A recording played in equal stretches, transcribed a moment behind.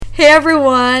Hey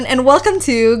everyone, and welcome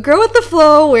to Grow with the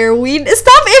Flow, where we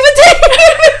stop imitating.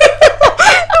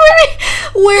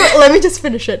 Let me just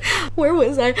finish it. Where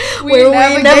was I? We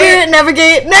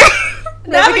navigate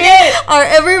our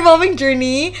ever-evolving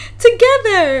journey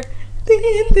together.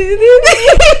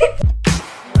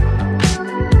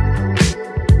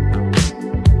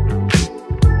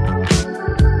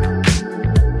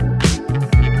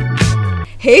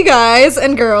 Hey guys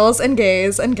and girls and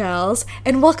gays and gals,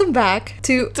 and welcome back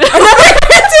to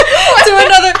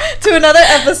another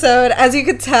episode. As you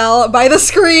could tell by the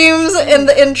screams in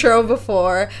the intro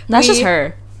before, that's just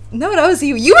her. No, that was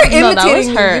you. You were imitating that was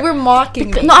her. me. You were mocking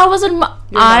me. No, I wasn't.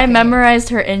 I memorized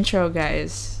her intro,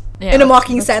 guys. Yeah, in a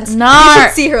mocking sense. No, you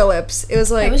should see her lips. It was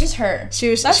like it was just her.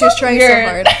 She was trying so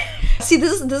hard. See,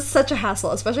 this is such a hassle,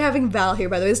 especially having Val here,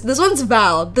 by the way. This one's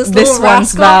Val. This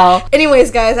one's Val. Anyways,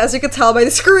 guys, as you could tell by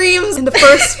the screams in the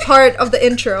first part of the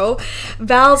intro,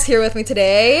 Val's here with me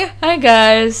today. Hi,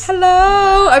 guys.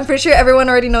 Hello. I'm pretty sure everyone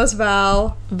already knows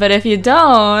Val. But if you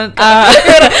don't,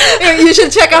 you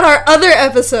should check out our other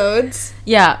episodes.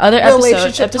 Yeah, other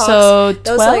episodes. Episode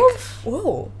 12?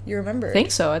 Whoa, you remember? I think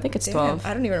so. I think it's 12.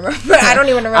 I don't even remember. I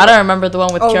don't remember the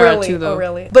one with Kiara too, though. Oh,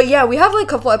 really? But yeah, we have like a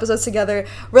couple episodes together.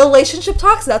 Relationship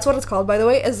Talks, that's what it's called, by the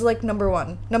way, is like number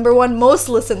one most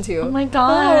listened to. Oh my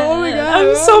god. Oh my god.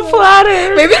 I'm so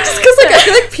flattered. Maybe just because like I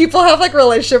feel like people have like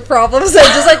relationship problems. So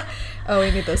just like, oh,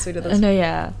 we need this. No,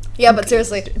 yeah. Yeah, but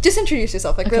seriously, just introduce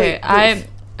yourself. Like, okay, really.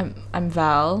 I'm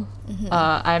Val. Mm-hmm.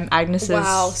 I'm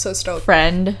Agnes's so stoked.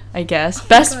 friend, I guess.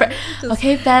 Best friend.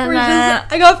 Okay, Batman.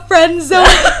 I got friend zone.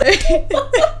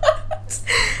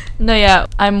 No, yeah,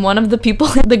 I'm one of the people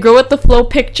in the Grow with the Flow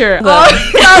picture.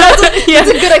 That's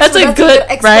a good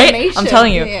explanation. Right? I'm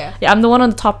telling you. Yeah, I'm the one on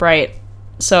the top right.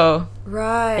 So.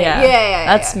 Right. Yeah.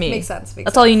 That's me. Makes sense.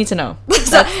 That's all you need to know.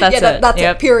 That's it. That's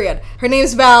it. Period. Her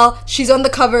name's Val. She's on the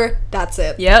cover. That's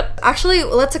it. Yep. Actually,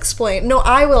 let's explain. No,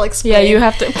 I will explain. Yeah, you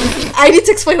have to. I need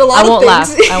to explain a lot of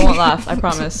things. I won't laugh. I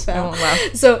promise. I won't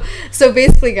laugh. So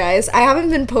basically, guys, I haven't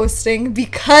been posting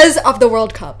because of the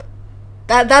World Cup.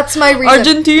 That's my reason.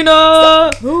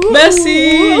 Argentina.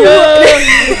 Messi. Yeah.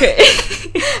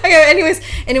 Okay.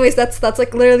 Anyways, that's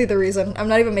like literally the reason. I'm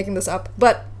not even making this up.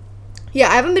 But yeah,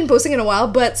 I haven't been posting in a while,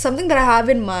 but something that I have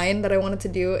in mind that I wanted to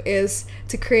do is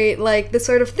to create like this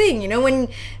sort of thing, when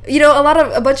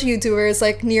a bunch of YouTubers,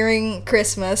 like nearing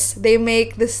Christmas, they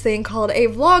make this thing called a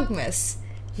vlogmas,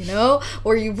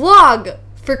 where you vlog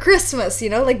for Christmas,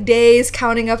 like days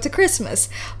counting up to Christmas.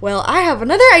 Well, I have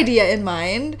another idea in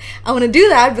mind. I want to do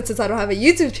that, but since I don't have a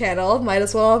YouTube channel, might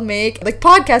as well make like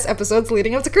podcast episodes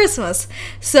leading up to Christmas.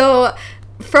 So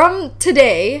from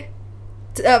today,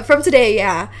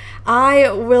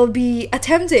 I will be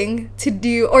attempting to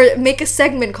do or make a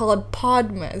segment called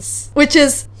PODMAS, which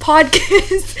is podcast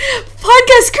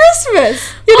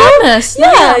Christmas. PODMAS,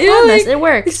 yeah, PODMAS, like, it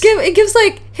works. It gives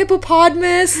like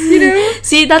hippopotamus,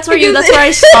 See, that's where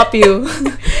I stop you.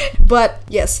 But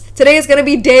yes, today is gonna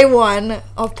be day one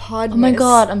of PODMAS. Oh my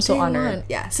god, I'm so honored. One.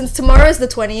 Yeah, since tomorrow is the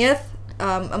 20th.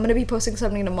 I'm gonna be posting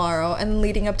something tomorrow and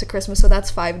leading up to Christmas, so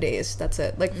that's 5 days. That's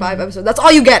it, like 5 episodes. That's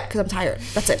all you get because I'm tired.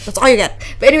 That's it. That's all you get.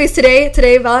 But anyways,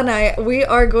 today Val and I, we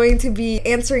are going to be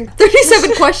answering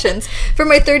 37 questions for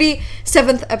my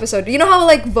 37th episode. You know how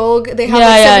like Vogue, they have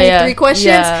like 73 questions?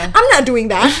 Yeah. I'm not doing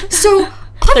that. So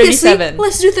obviously, 37.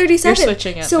 Let's do 37. You're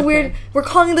switching it. So we're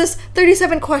calling this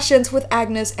 37 questions with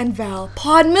Agnes and Val.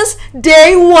 PODMAS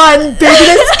day one,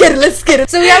 baby. Let's get it.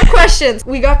 So we have questions.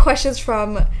 We got questions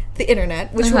from the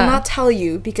internet, which will not tell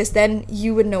you because then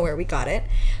you would know where we got it.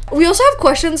 We also have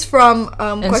questions from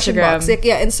question box, like,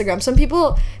 Instagram. Some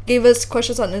people gave us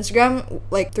questions on Instagram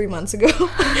like 3 months ago,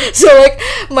 so like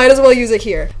might as well use it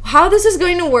here. How this is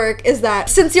going to work is that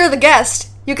since you're the guest,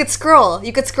 you could scroll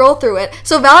through it.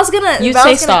 So Val's gonna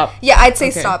stop. Yeah, I'd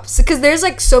say stop. Because there's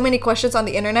like so many questions on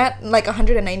the internet, like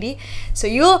 190. So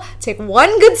you'll take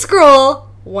one good scroll,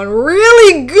 one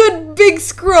really good big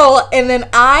scroll, and then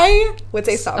I would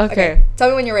say stop. Okay. Tell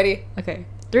me when you're ready. Okay.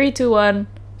 3, 2, 1.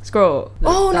 Scroll.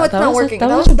 Oh no, it's not working. That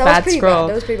was pretty bad.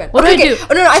 That was pretty bad. What do I do?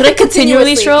 Oh no, should I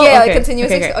continually scroll? Yeah, like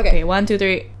continuously. Okay. 1, 2,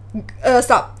 3.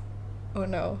 Stop. Oh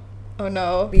no.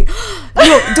 No,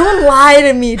 don't lie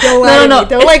to me. Don't lie to me.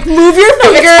 Don't like move your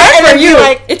finger and then you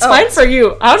like. It's fine for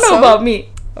you. I don't know about me.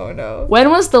 Oh no. When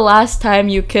was the last time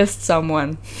you kissed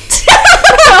someone?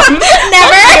 Never.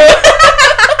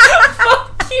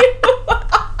 Fuck you.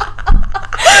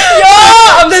 Yo,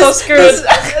 I'm so screwed.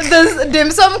 Does dim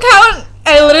sum count?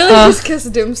 I literally just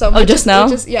kissed dim sum. Oh, just now?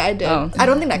 Yeah, I did. Oh. I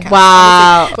don't think that counts.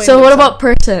 Wow. So what about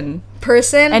person?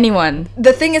 person. Anyone.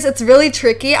 The thing is, it's really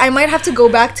tricky. I might have to go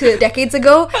back to decades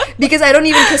ago because I don't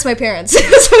even kiss my parents. So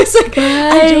it's like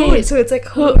I don't. So it's like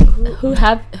who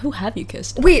have you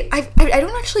kissed? Wait, I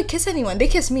don't actually kiss anyone. They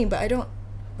kiss me, but I don't.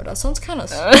 But that sounds kind of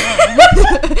strong.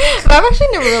 I've actually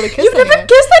never really kissed anyone. You've never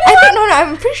kissed anyone? I think no.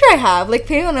 I'm pretty sure I have. Like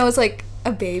maybe when I was like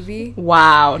a baby.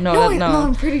 Wow. No,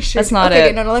 I'm pretty sure. That's not it. it.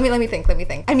 Okay, no. Let me think.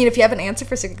 I mean, if you have an answer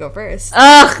first, you can go first.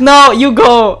 Ugh, no, you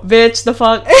go, bitch. The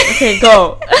fuck. Okay,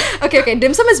 go. Okay.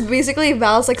 Dim sum is basically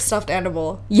Val's like stuffed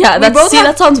animal. Yeah,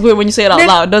 that sounds weird when you say it out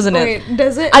loud, doesn't it? Wait,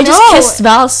 does it? I just kissed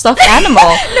Val's stuffed animal.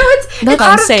 No, it's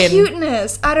out insane. of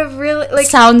cuteness, out of really like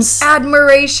sounds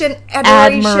admiration. You're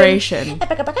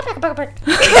putting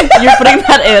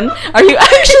that in? Are you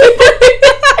actually putting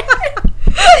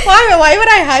Why would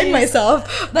I hide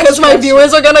myself? Because my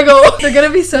viewers are gonna go. They're gonna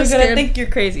be so scared. I think you're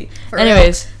crazy. For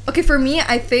Anyways. Real. Okay, for me,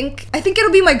 I think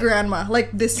it'll be my grandma.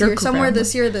 Like this Your year, somewhere grandma?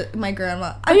 this year, my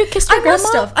grandma. Oh, you kissed your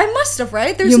grandma? I must have,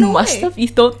 right? There's you no must way. have? You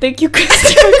don't think you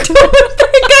kissed your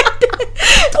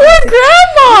Poor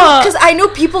grandma! Because I know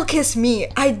people kiss me.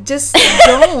 I just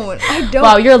don't. I don't.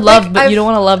 Wow, you're loved, but you don't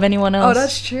want to love anyone else. Oh,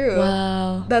 that's true.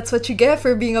 Wow. That's what you get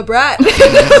for being a brat.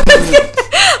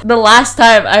 The last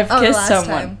time I've kissed someone.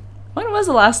 Time. When was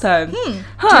the last time? Do you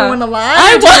want to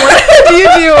lie? Do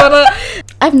you want to?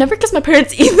 I've never kissed my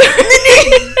parents either.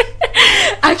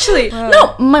 Actually,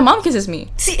 no, my mom kisses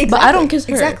me. See, exactly. But I don't kiss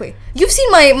her. Exactly. You've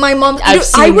seen my mom. I've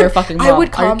seen your fucking mom. I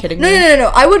would come. Are you kidding me?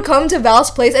 No. I would come to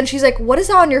Val's place and she's like, "What is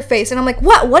that on your face?" And I'm like,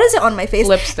 "What? What is it on my face?"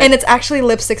 Lipstick. And it's actually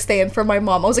lipstick stain from my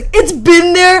mom. I was like, "It's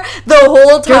been there the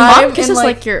whole time." Your mom kisses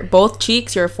like your both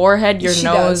cheeks, your forehead, your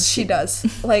nose. She does.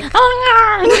 Like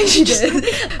she did.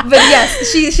 But yes,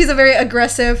 she's a very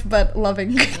aggressive but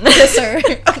loving kisser.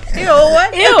 Ew,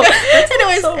 what? Ew.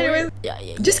 Anyways. Yeah.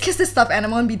 Just kiss this stuffed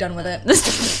animal and be done with it.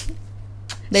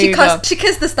 She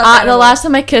kissed the stuffed animal. The last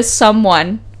time I kissed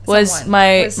someone was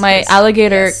my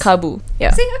alligator Kabu.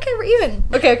 Yeah. See, okay, we're even.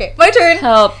 Okay, my turn.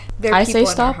 Help. There are I people say in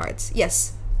stop. our hearts.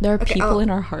 Yes. There are people in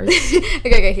our hearts.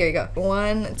 Okay, here you go.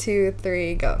 1, 2,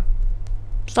 3, go.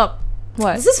 Stop.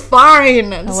 What? This is fine.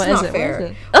 This is what not is it? fair.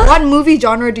 What is it? What movie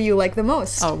genre do you like the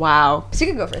most? Oh wow. So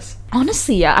you can go first.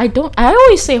 Honestly, yeah, I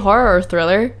always say horror or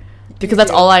thriller because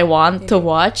that's all I want to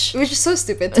watch. Which is so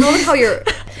stupid. Tell them how you're.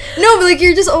 No, but like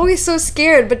you're just always so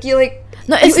scared, but you like.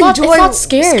 No, it's not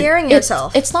scary. Scaring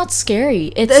yourself. It's not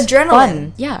scary. It's the adrenaline.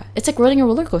 Fun. Yeah, it's like riding a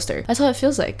roller coaster. That's how it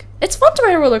feels like. It's fun to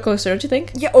ride a roller coaster, don't you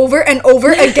think? Yeah, over and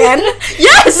over again.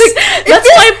 Yes, that's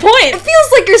my point. It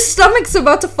feels like your stomach's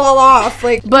about to fall off.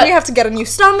 Like, but you have to get a new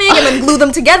stomach and then glue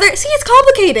them together. See, it's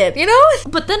complicated, you know.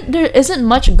 But then there isn't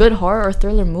much good horror or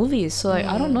thriller movies, so like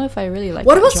I don't know if I really like.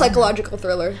 What about psychological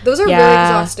thriller? Those are really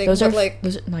exhausting. Those are like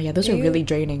those are really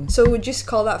draining. So would you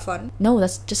call that fun? No,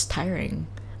 that's just tiring.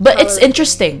 But it's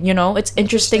interesting, you know? It's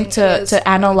interesting to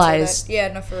analyze.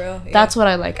 Yeah, no, for real. Yeah. That's what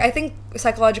I like. I think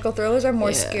psychological thrillers are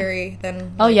more scary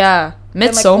than... oh, yeah.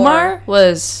 Midsommar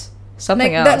was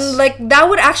something else. That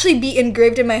would actually be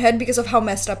engraved in my head because of how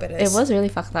messed up it is. It was really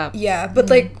fucked up. Yeah, but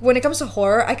like, when it comes to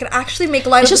horror, I can actually make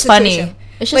light of the situation. It's just funny.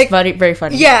 It's just very, very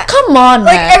funny. Yeah. Come on,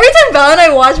 man. Like, every time Val and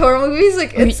I watch horror movies,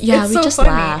 like, it's we so just funny.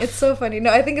 laugh. It's so funny.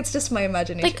 No, I think it's just my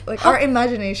imagination. Like our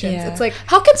imaginations. Yeah. It's like...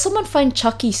 How can someone find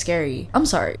Chucky scary? I'm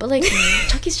sorry. But, like,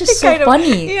 Chucky's just so kind of,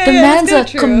 funny. Yeah, the man's a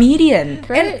true. comedian.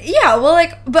 Right? And, yeah, well,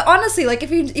 like... But honestly, like,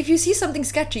 if you see something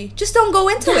sketchy, just don't go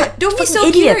into it. Don't be so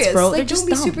idiots, curious. bro. Like, They're don't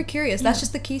be dumb. super curious. That's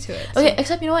just the key to it. Okay,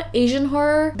 except, you know what? Asian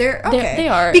horror... They're okay. They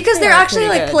are. Because they're actually,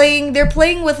 pretty like, good. playing... They're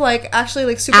playing with, like, actually,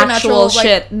 like, supernatural, actual like,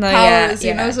 shit. No, powers,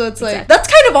 you yeah, know? So it's, like... exactly. That's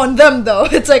kind of on them, though.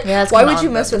 It's like, why would you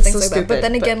mess with It's things so like that? But stupid,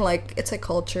 then again, like, it's a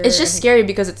culture. It's just scary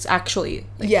because it's actually...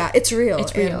 Like, yeah, it's real.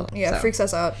 It's real. And, yeah, so. It freaks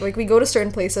us out. Like, we go to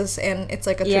certain places and it's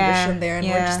like a tradition there and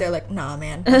we're just there like, nah,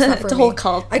 man. That's not for it's me. a whole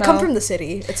cult. I come from the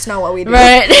city. It's not what we do.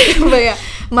 Right. But yeah,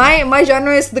 my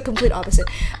genre is the complete opposite.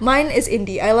 Mine is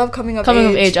indie. I love coming of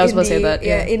age. I was about to say that.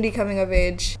 Yeah, indie coming of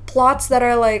age. Plots that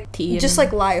are like just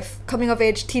like life, coming of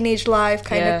age, teenage life,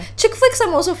 kind of. Chick flicks,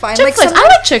 I'm also fine. Chick flicks, I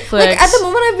like chick flicks. Like at the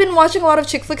moment, I've been watching a lot of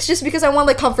chick flicks just because I want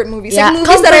like comfort movies. Yeah,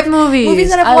 like movies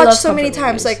that I've I watched so many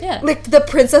times. Movies. Like the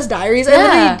Princess Diaries. I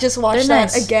literally just watched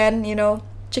that again. You know,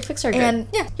 chick flicks are good. And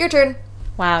yeah, your turn.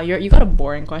 Wow, you got a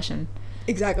boring question.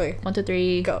 Exactly. 1, 2,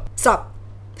 3, go. Stop.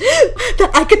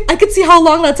 I could see how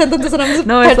long that sentence is, and I'm just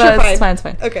petrified. It's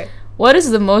fine. Okay. What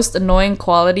is the most annoying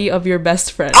quality of your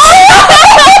best friend? No.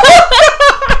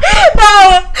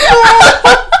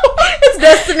 It's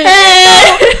destiny.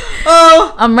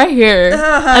 Oh, I'm right here.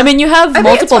 I mean, you have I think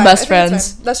it's multiple fine. best I think it's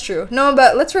friends. fine. That's true. No,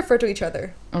 but let's refer to each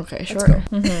other. Okay, sure. Let's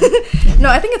go. Mm-hmm. No,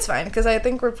 I think it's fine because I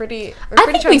think we're pretty. I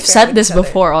think we've said this with each other.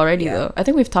 before already, Yeah. though. I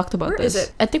think we've talked about Where this. is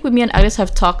it? I think me and Agnes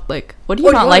have talked, like, what do you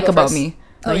Oh, not wanna like go about first? me?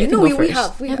 Oh, you yeah, can no, go we first.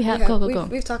 have. Go.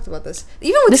 We've talked about this.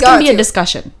 Even with This Scott, can be a too.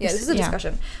 discussion. Yeah, this is a Yeah.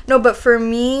 discussion. No, but for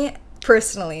me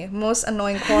personally, most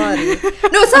annoying quality.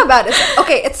 No, it's not bad.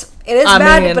 It is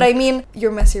bad, but I mean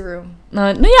your messy room. No,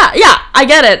 yeah, I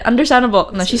get it. Understandable.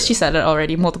 No, she said it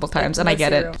already multiple times, and I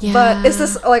get Messy room. it. Yeah. But is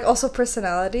this like also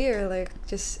personality or like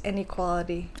just any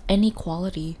quality? Any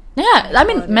quality? Yeah, I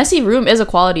mean, Quality. messy room is a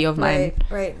quality of mine.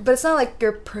 Right. But it's not like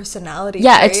your personality.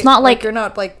 Yeah, right? it's not like you're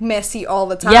not like messy all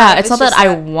the time. Yeah, it's not that just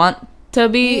I want to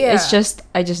be. Yeah. It's just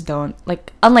I just don't.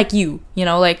 Like, unlike you,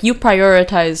 like you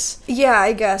prioritize. Yeah,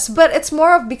 I guess, but it's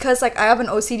more of because like I have an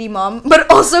OCD mom, but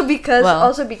also because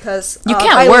You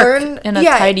can't I work learned, in a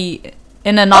yeah, tidy.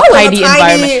 In a not Oh, in a tidy tiny-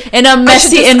 environment. In a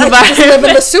messy I should just live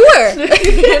in the environment.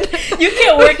 sewer. You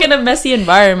can't work in a messy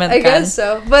environment. I guess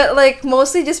so, but like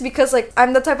mostly just because like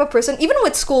I'm the type of person. Even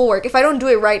with schoolwork, if I don't do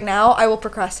it right now, I will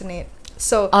procrastinate.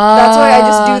 So that's why I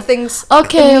just do things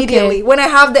immediately when I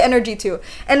have the energy to.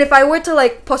 And if I were to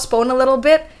like postpone a little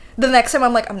bit, the next time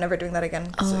I'm like, I'm never doing that again.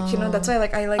 So, that's why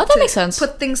I like that to makes sense.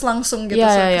 put things langsung gitu,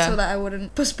 Yeah. so that I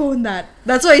wouldn't postpone that.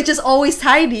 That's why it's just always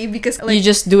tidy because like You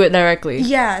just do it directly.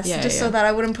 yes, Yeah, just yeah. so that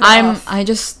I wouldn't put it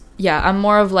off. I'm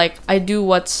more of like I do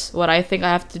what I think I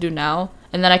have to do now,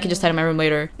 and then I can just tidy my room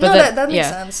later. No, then, that makes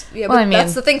sense. Yeah, Well, but I mean,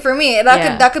 that's the thing for me.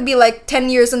 yeah. That could be like 10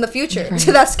 years in the future. Right,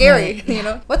 So that's scary, right. you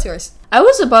know? What's yours? I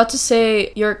was about to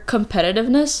say your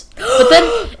competitiveness, but then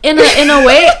in a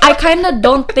way, I kind of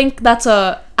don't think that's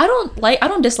I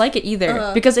don't dislike it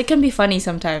either because it can be funny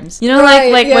sometimes. You know, Right,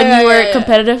 like yeah, when you were yeah.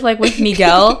 competitive, like with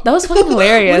Miguel, that was fucking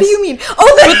hilarious. What do you mean? Oh,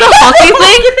 With the hockey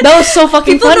thing, that was so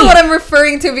fucking people funny. know what I'm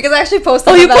referring to because I actually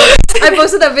posted Oh, you that. I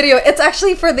posted that video. It's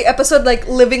actually for the episode like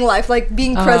living life, like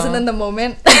being present in the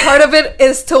moment. And part of it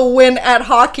is to win at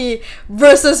hockey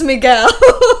versus Miguel.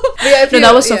 No,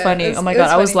 that was so funny. Oh my god,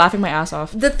 I was funny. laughing my ass off.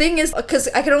 The thing is, because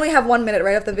I could only have 1 minute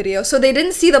right of the video, so they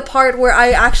didn't see the part where I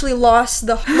actually lost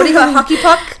the what do you call it, hockey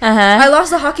puck. I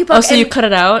lost the hockey puck. Oh, so you cut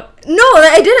it out? No,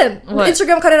 I didn't. What?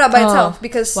 Instagram cut it out by Oh, itself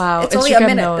because wow, it's only a Instagram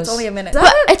minute. knows. It's only a minute.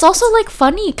 But it's also like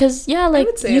funny because like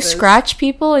would say you it is. scratch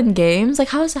people in games. Like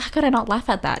how could I not laugh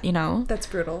at that? You know? That's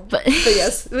brutal. But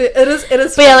Yes, it is. It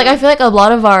is. But yeah, like funny. I feel like a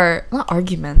lot of our not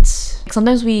arguments. Like,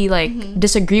 sometimes we like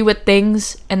disagree with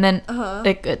things, and then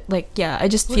I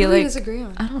just What feel do we like disagree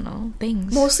on? I don't know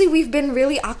things. Mostly we've been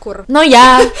really awkward. No,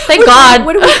 yeah, thank God.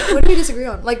 What do we disagree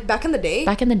on? Like back in the day?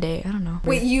 Back in the day, I don't know.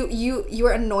 Wait, you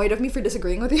were annoyed of me for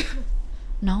disagreeing with you?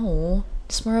 No,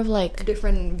 it's more of like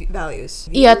Different values.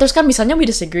 iya, terus kan misalnya we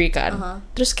disagree kan.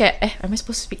 Terus kayak am I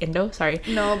supposed to speak Indo? Sorry.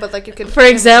 No, but like you could. For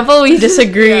example, we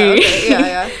disagree.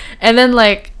 Yeah. And then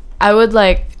like I would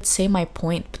like say my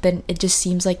point, but then it just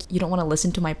seems like you don't want to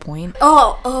listen to my point.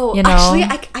 Oh, You know? actually,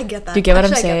 I get that. Do you get what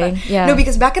I'm Actually, I get saying? that. Yeah. No,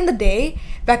 because back in the day,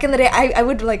 I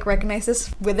would like recognize this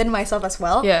within myself as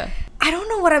well. Yeah. I don't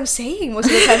know what I'm saying most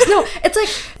of the times. No, it's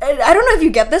like I don't know if you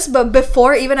get this, but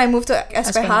before even I moved to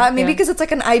SPH, maybe yeah. because it's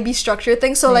like an IB structure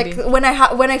thing. So Maybe. like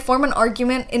when I form an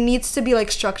argument, it needs to be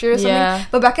like structured or something. Yeah.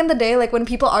 But back in the day, like when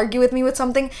people argue with me with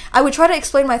something, I would try to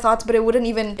explain my thoughts, but it wouldn't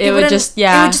even. It would just It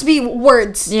would just be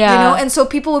words. Yeah. You know, and so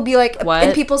people would be like, What?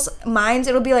 in people's minds,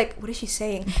 it'll be like, what is she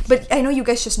saying? But I know you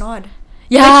guys just nod.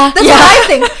 Yeah, That's what I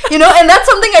think, you know, and that's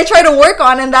something I try to work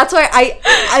on, and that's why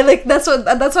I like that's what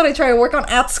I try to work on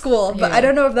at school. But Yeah. I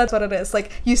don't know if that's what it is.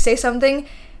 Like you say something,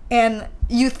 and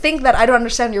you think that I don't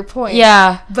understand your point.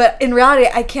 Yeah. But in reality,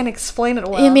 I can't explain it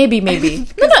well. Yeah, maybe. No,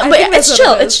 I but think that's it's what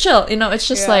chill. it It's is. chill. You know, it's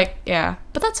just Yeah. like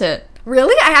but that's it.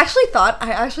 Really, I actually thought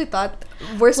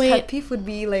worst Wait. pet peeve would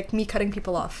be like me cutting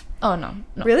people off. Oh no.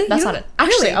 Really? That's You not don't- it.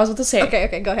 Actually, really? I was about to say. Okay,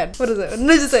 go ahead. What is it?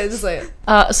 No, just say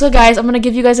it. So guys, I'm gonna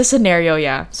give you guys a scenario.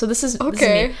 Yeah. So this is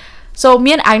Okay. me. So me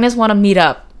and Agnes want to meet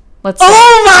up. Let's say.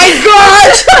 Oh my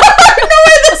gosh! I know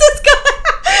where this is going.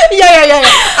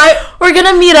 Yeah. We're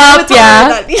gonna meet up, tell her yeah.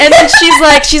 that. And then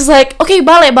she's like, okay,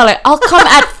 bale. I'll come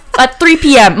at 3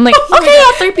 p.m. I'm like, okay,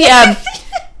 at 3 p.m.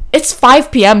 It's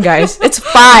 5 p.m. guys. It's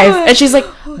 5, and she's like,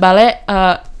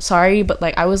 bale. Sorry, but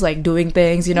like I was like doing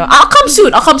things, you know. I'll come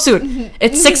soon.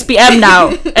 It's 6 p.m.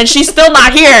 now, and she's still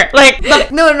not here. Like,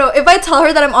 No. If I tell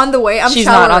her that I'm on the way, I'm she's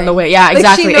showering. not on the way. Yeah,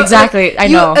 Like, she exactly. I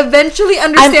know. You eventually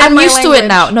understand I'm my used to it language.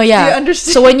 now. No, yeah. You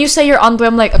understand. So when you say you're on the way,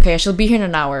 I'm like, okay, she'll be here in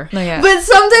an hour. No, yeah. But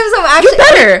sometimes I'm actually You're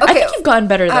better. I Okay. think you've gotten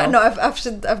better though. No,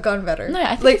 I've gotten better. No,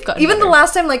 yeah, I think like you've gotten even the better.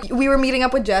 last time, like we were meeting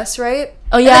up with Jess, right?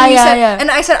 Oh, And yeah, then you yeah, said, yeah. And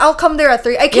I said I'll come there at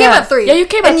 3. I came Yeah. at 3. Yeah, you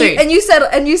came at 3. And you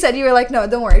said you were like, no,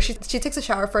 don't worry. She takes a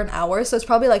shower for an hour, so it's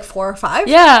probably like 4 or 5.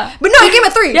 Yeah. But no, I came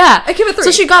at 3. Yeah. I came at 3.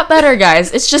 So she got better,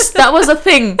 guys. It's just that was a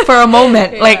thing for a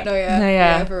moment.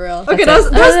 Yeah, for real. Okay, That's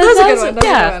that was a good one. That was a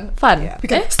yeah, good one. fun. Yeah. We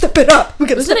gotta step it up. We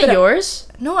gotta Wasn't step it it up. yours?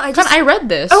 No, I Can't just... I read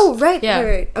this. Oh, right. Yeah.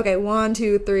 Right. Okay, 1,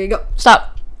 2, 3, go.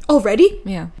 Stop. Already?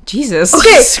 Yeah. Jesus.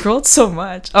 Okay. I scrolled so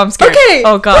much. Oh, I'm scared. Okay.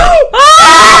 Oh, God. No.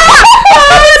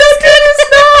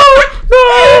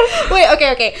 Wait,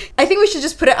 okay. I think we should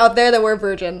just put it out there that we're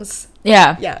virgins.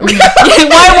 Yeah. Yeah. why do you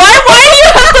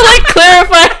have to, like,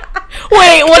 clarify?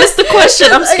 Wait, what is the question?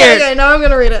 I'm scared. Okay, now I'm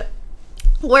gonna read it.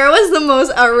 Where was the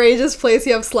most outrageous place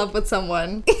you have slept with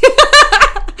someone?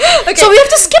 Okay. So we have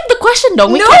to skip the question, though.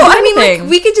 We No, can't do I mean, anything. like,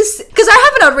 we could just... Because I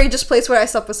have an outrageous place where I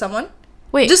slept with someone.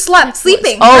 Wait. Just slept.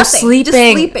 Sleeping. Oh, nothing. sleeping.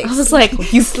 Just sleeping. I was like,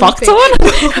 you fucked Sleeping.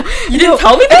 someone? You didn't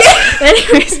tell me this?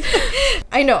 Anyways.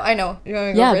 I know. You want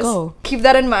me to Yeah, first? go. Keep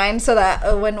that in mind so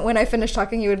that when I finish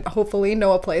talking, you would hopefully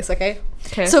know a place, okay?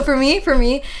 Okay. So for me,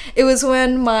 it was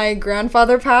when my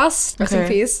grandfather passed. Rest in Okay.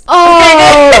 peace.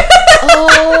 Oh.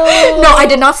 Oh. No, I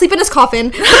did not sleep in his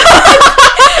coffin.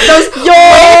 That was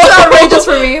way too outrageous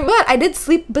for me. But I did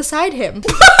sleep beside him.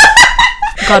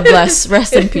 God bless.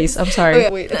 Rest in peace. I'm sorry.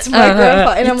 Wait, it's my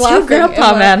grandpa, and I'm it's your laughing.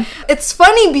 grandpa, man. It's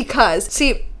funny because,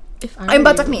 see, I'm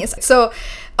Bataknis. So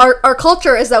our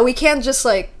culture is that we can't just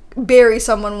like bury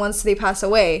someone once they pass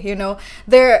away, you know?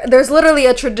 There's literally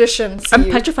a tradition. I'm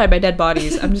petrified by dead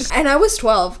bodies. I'm just... And I was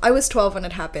 12. I was 12 when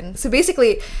it happened. So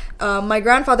basically, my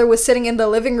grandfather was sitting in the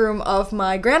living room of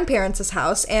my grandparents'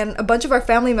 house, and a bunch of our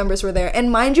family members were there. And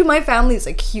mind you, my family is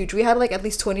like huge. We had like at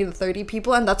least 20 to 30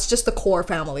 people, and that's just the core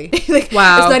family. Like,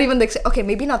 wow. It's not even the... Okay,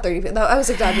 maybe not 30. I was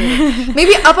exaggerating.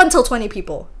 Maybe up until 20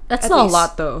 people. That's not a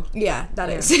lot, though. Yeah, that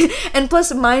is. And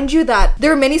plus, mind you that there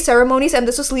were many ceremonies, and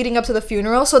this was leading up to the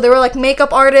funeral, so there were like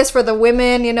makeup artists for the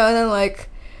women, you know, and then like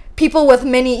people with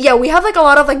many... Yeah, we have like a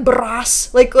lot of like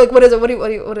brass, like what is it? What do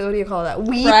you call that?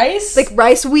 Wheat, rice, like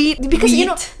rice wheat, because wheat?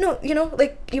 you know,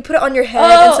 like you put it on your head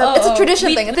and stuff. It's a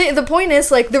tradition thing. The point is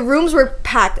like the rooms were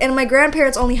packed, and my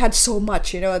grandparents only had so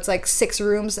much, you know. It's like 6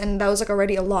 rooms, and that was like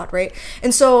already a lot, right?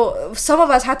 And so some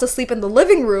of us had to sleep in the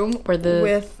living room where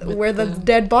the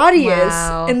dead body is.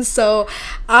 And so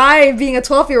I, being a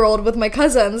 12-year-old with my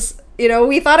cousins, you know,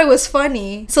 we thought it was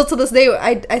funny. So to this day,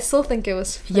 I still think it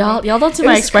was funny. Y'all don't see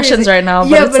my expressions crazy right now. But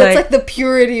yeah, it's but like... it's like the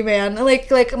purity, man. Like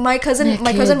my cousin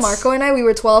Marco and I, we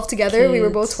were 12 together. Kids. We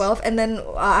were both 12, and then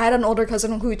I had an older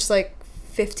cousin who's like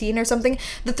 15 or something.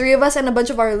 The 3 of us and a bunch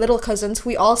of our little cousins,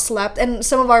 we all slept, and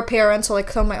some of our parents, so like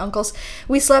some of my uncles,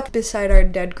 we slept beside our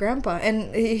dead grandpa,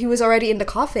 and he was already in the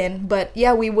coffin. But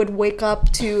yeah, we would wake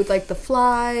up to like the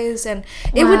flies, and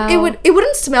it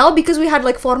wouldn't smell because we had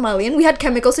like formalin. We had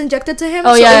chemicals injected to him.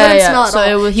 Oh, so yeah, it wouldn't yeah. smell at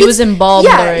all. So he was embalmed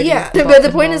already. Yeah. But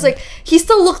the point is, like, he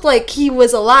still looked like he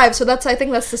was alive. So I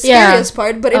think that's the scariest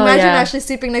part. But imagine actually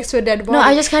sleeping next to a dead body. No,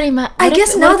 I just can't imagine. I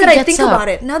guess now that I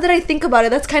think about it,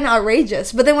 that's kind of outrageous.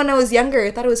 But then when I was younger,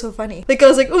 I thought it was so funny. Like, I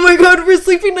was like, oh my god, we're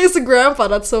sleeping next to grandpa.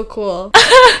 That's so cool.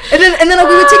 and then like,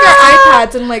 we would take our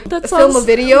iPads and like film a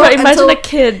video. But imagine a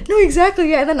kid. No, exactly.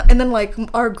 Yeah, and then like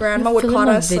our grandma would call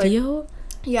us video? Like,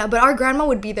 yeah, but our grandma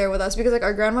would be there with us because like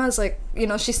our grandma is like, you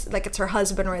know, she's like, it's her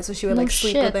husband, right? So she would like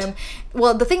sleep with him.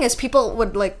 Well, the thing is, people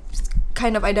would like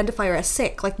kind of identify her as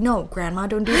sick. Like, no, grandma,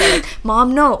 don't do that. Like,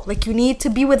 mom, no, like you need to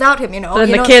be without him, you know. But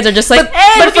you the kids are just like,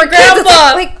 but for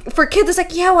grandpa, for kids, it's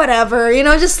like, yeah, whatever, you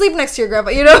know, just sleep next to your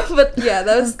grandpa, you know. But yeah,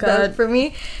 that was for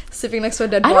me. Sleeping next to a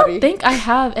dead body. I don't think I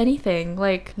have anything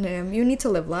like. Damn, you need to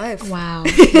live life. Wow.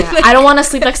 Yeah. I don't want to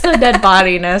sleep next to a dead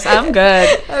body, Ness. I'm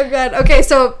good. Oh god. Okay,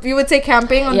 so you would say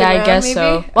camping on the ground, I guess maybe?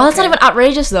 so. Well, that's not even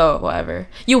outrageous though. Whatever.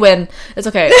 You win. It's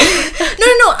okay.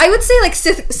 No. I would say like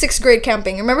sixth grade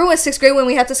camping. Remember when 6th grade when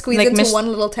we had to squeeze like into one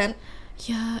little tent?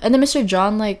 Yeah. And then Mr.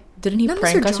 John, like, didn't he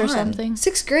prank us or something?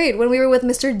 6th grade when we were with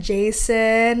Mr.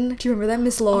 Jason. Do you remember that?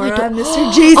 Miss Laura, Mr.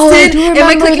 Oh, Jason. I do remember Am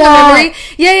I clicking that. a memory?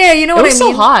 Yeah, you know what I mean? It was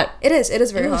so hot. It is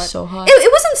very hot. It was so hot.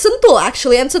 It was in Suntul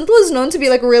actually, and Suntul is known to be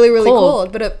like really, really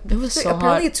cold. But it was so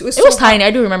apparently hot. It was so tiny.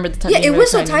 I do remember the time. Yeah, it was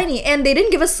so tiny, and they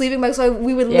didn't give us sleeping bags, so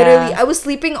we would literally. I was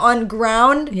sleeping on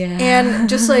ground and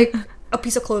just like a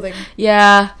piece of clothing.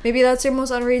 Yeah. Maybe that's your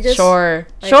most outrageous. Sure.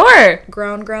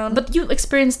 Ground. But you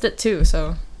experienced it too,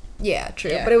 so. Yeah, true.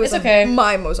 Yeah, but it was okay.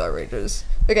 My most outrageous.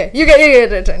 Okay, you get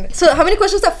it. So how many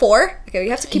questions? That 4? Okay,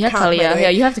 you have to keep count. Yeah,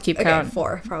 you have to keep count.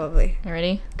 4 probably. You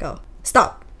ready? Go.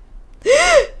 Stop.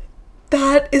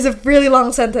 That is a really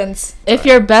long sentence. If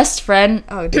your best friend.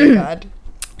 Oh dear God.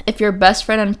 If your best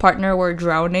friend and partner were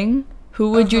drowning, who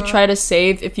would you try to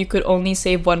save if you could only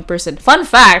save one person? Fun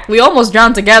fact: we almost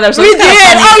drowned together. So we did.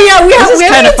 Funny. Oh yeah, we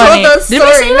haven't told that story. Did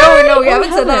we say that? No, we haven't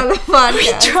said that on the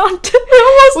podcast. We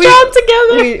almost drowned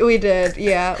together. We did,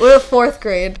 yeah. We were 4th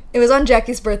grade. It was on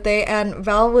Jackie's birthday, and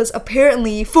Val was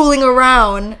apparently fooling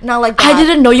around. Not like that. I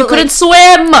didn't know you but, couldn't like,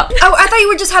 swim. I thought you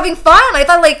were just having fun. I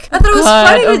thought it was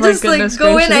funny to just like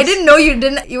go in. I didn't know you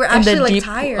didn't. You were actually like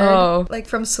tired, like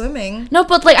from swimming. No,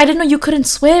 but like I didn't know you couldn't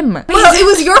swim. Well, it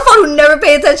was your fault who never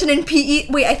paid attention in PE.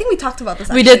 Wait, I think we talked about this.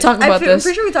 Actually. We did talk about this. I'm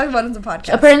pretty sure we talked about it in the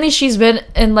podcast. Apparently, she's been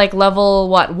in like level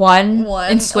one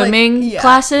in swimming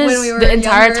classes the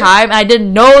entire time. I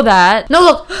didn't know that. No,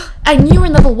 look, I knew you were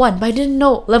in level 1, but I didn't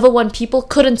know level 1 people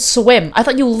couldn't swim. I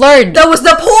thought you learned. That was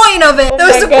the point of it. That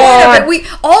was the point of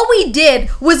it. All we did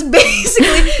was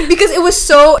basically because it was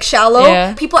so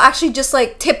shallow. People actually just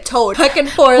like tiptoed back and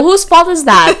forth. Whose fault is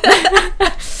that?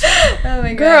 Oh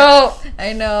my god, girl.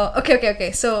 I know.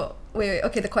 Okay. So wait.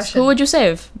 Okay, the question. Who would you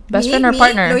save? Best friend or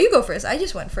partner? No, you go first. I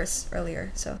just went first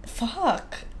earlier. So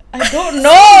fuck. I don't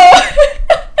know.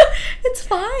 It's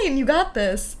fine. You got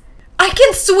this. I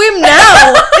can swim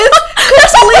now.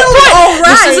 It's completely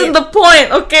alright. This isn't the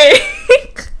point, okay?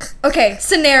 Okay,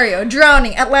 scenario.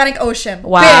 Drowning, Atlantic Ocean.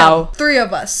 Wow. Bam, 3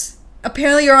 of us.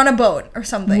 Apparently you're on a boat or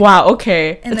something. Wow,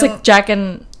 okay. And it's like Jack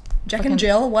and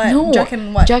Jill? What? No. Jack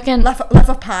and what? Jack and... Left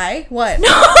of Pie? What? No!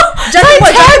 Jack and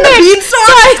what? Jack and the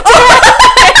Beanstalk?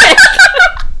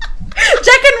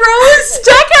 Jack and Rose?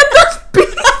 Jack and the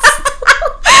Beanstalk.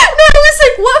 No, I was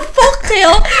like, what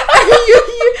folktale are you?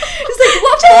 It's like,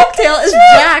 what folktale is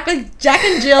Jack? Like Jack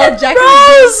and Jill, Jack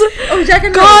Rose. and Oh, Jack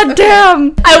and Rose. God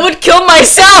damn! I would kill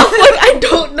myself. Like I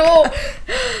don't know.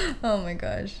 Oh my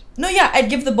gosh. No, yeah, I'd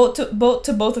give the boat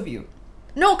to both of you.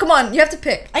 No, come on, you have to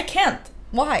pick. I can't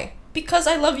Why? because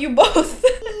I love you both.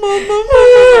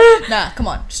 Nah, come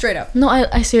on, straight up. No,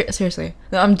 I seriously.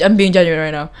 No, I'm being genuine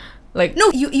right now. Like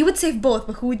No, you would save both,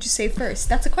 but who would you save first?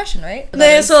 That's a question, right?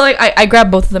 so like I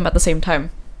grab both of them at the same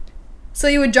time. So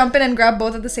you would jump in and grab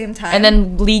both at the same time? And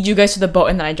then lead you guys to the boat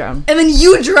and then I drown. And then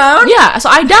you drown? Yeah, so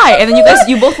I die and then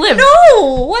you both live.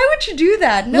 No! Why would you do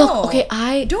that? No. Look,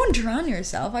 okay, Don't drown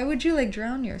yourself. Why would you like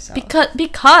drown yourself?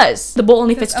 Because the boat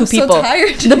only fits 2 I'm people. so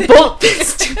tired. The boat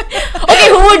fits 2. Okay,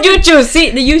 who would you choose? See,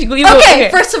 you okay,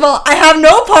 first of all, I have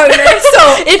no partner,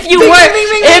 so if you were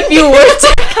to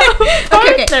have a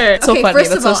partner. Okay. So funny,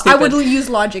 first that's of all, so I would stupid. use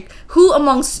logic. Who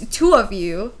amongst 2 of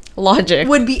you Logic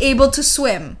would be able to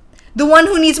swim? The one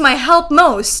who needs my help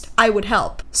most, I would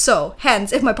help. So,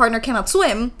 hence, if my partner cannot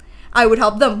swim, I would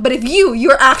help them. But if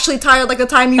you're actually tired like the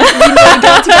time you know we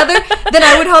did together, then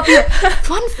I would help you.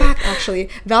 Fun fact, actually,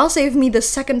 Val saved me the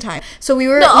second time. So we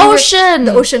were the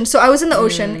ocean. So I was in the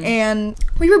ocean and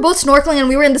we were both snorkeling and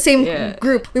we were in the same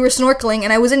group. We were snorkeling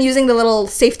and I wasn't using the little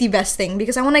safety vest thing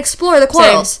because I want to explore the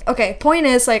corals. Same. Okay, point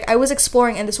is like I was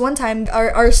exploring and this one time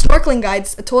our snorkeling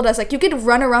guides told us like you could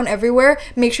run around everywhere,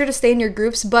 make sure to stay in your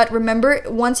groups, but remember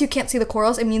once you can't see the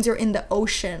corals, it means you're in the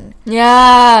ocean.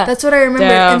 Yeah. That's what I remember.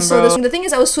 Damn, and so the thing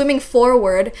is I was swimming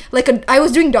forward like I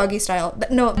was doing doggy style.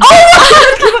 No.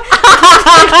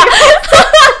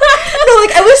 No,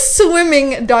 like I was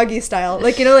swimming doggy style.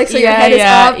 Like, you know, like so your head is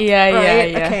up.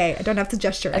 Right? Okay, I don't have to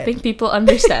gesture it. I think people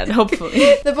understand,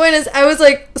 hopefully. The point is I was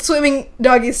like swimming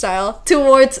doggy style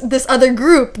towards this other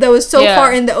group that was so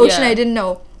far in the ocean I didn't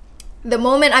know. The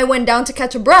moment I went down to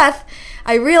catch a breath,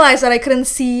 I realized that I couldn't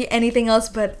see anything else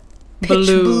but pitch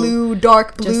blue,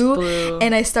 dark blue,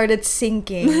 and I started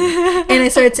sinking. And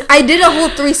I did a whole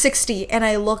 360 and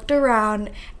I looked around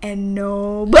and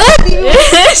nobody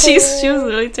was she was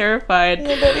really terrified.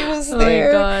 Nobody was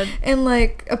there. Oh my god. And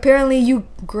like apparently you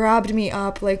grabbed me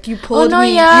up, like you pulled you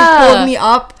pulled me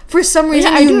up. For some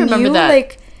reason I do remember that.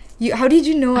 Like how did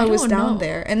you know I was down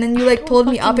there? And then you like pulled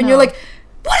me up and you're like,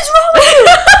 what is wrong with you?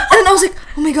 And then I was like,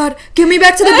 oh my god, get me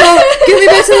back to the boat. Get me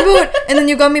back to the boat. And then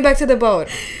you got me back to the boat.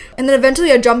 And then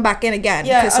eventually I jumped back in again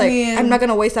because I'm not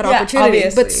gonna waste that opportunity.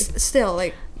 Obviously. But still,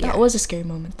 like that was a scary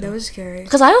moment. That was scary.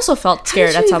 Because I also felt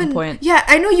scared at some point. Yeah,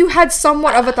 I know you had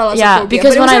somewhat of a thalassophobia. Yeah,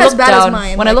 because but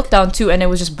when I looked down too, and it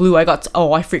was just blue,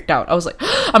 I freaked out. I was like,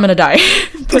 I'm gonna die.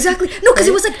 Exactly. No, because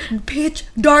it was like pitch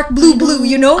dark blue.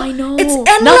 You know. I know. It's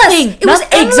endless. It was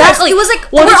endless. Exactly. It was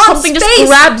like what we're if on something space. just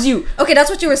grabs you? Okay,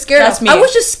 that's what you were scared That's of. me. I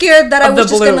was just scared that I was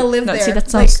just gonna live there. See, that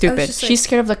sounds stupid. She's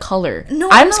scared of the color. No,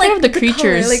 I'm scared of the color.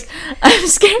 creatures. Like I'm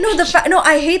scared. No,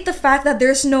 I hate the fact that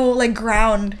there's no like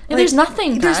ground. Yeah, there's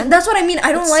nothing. That's what I mean.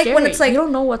 I don't like when it's like you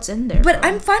don't know what's in there. But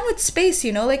I'm fine with space,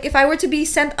 you know. Like if I were to be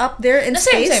sent up there in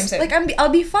space, same. like I'll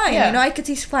be fine. Yeah. You know, I could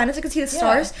see planets, I could see the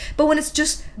stars. But when it's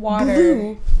just Water.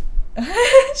 blue,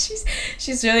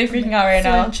 she's really freaking out right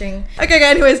now. Okay,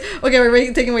 anyways,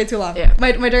 we're taking way too long. Yeah.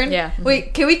 My turn. Yeah.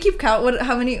 Wait, can we keep count?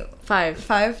 How many 5.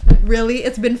 5? Really?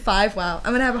 It's been 5? Wow.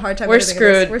 I'm gonna have a hard time. We're editing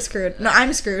this. screwed. We're screwed. No,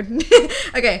 I'm screwed.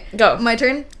 Okay. Go. My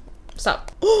turn?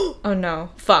 Stop. Oh no.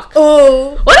 Fuck.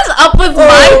 Oh. What is up with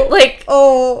my, like...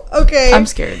 Oh, okay. I'm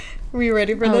scared. Are you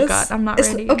ready for Oh this? god, I'm not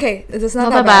It's- ready. Okay, it's not,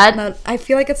 Not that that bad. I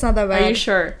feel like it's not that bad. Are you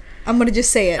sure? I'm gonna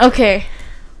just say it. Okay.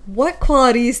 What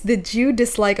qualities did you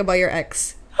dislike about your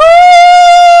ex?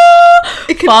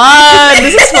 It could- Fun.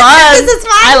 This is fun. This is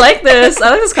fun. I like this.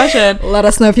 I like this question. Let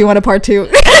us know if you want a part 2.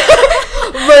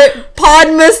 But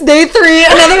PODMAS Day 3,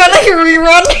 another one like a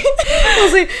rerun. We'll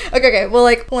see. Okay. Well,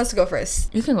 like, who wants to go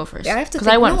first? You can go first. Yeah, I have to. Because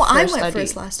I went no, first. I went Daddy.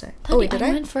 first last time. Daddy, Oh wait, did I?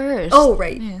 went first. Oh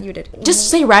right, Yeah. you did. Just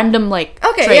say random like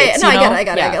Okay, traits, No, you know? I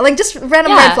got Yeah. it. Like just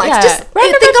random Yeah, red flags. yeah. Just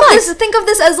Random think red of flags. this. Think of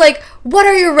this as like, what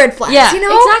are your red flags? Yeah, you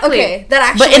know, exactly. Okay, that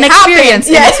actually. But in experience,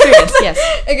 happens.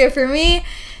 yes. Okay, for me,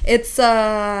 it's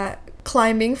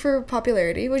climbing for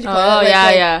popularity. Would you call Oh, it?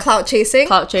 yeah. Clout chasing.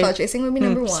 Clout chase. Clout chasing would be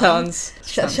number 1. Sounds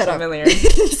Shut up. familiar.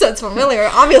 Sounds familiar,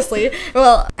 obviously.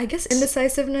 Well, I guess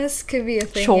indecisiveness could be a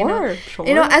thing. Sure.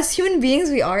 You know, as human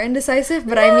beings, we are indecisive,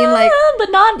 but I mean, like,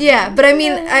 but not. yeah, but I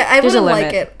mean, I There's a wouldn't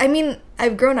like limit. it. I mean,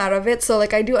 I've grown out of it, so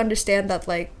like I do understand that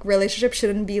like relationships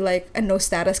shouldn't be like a no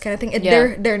status kind of thing.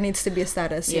 Yeah. There needs to be a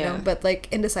status, you know. But like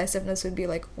indecisiveness would be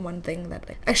like one thing that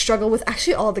like, I struggle with.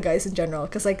 Actually, all the guys in general,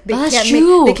 because like they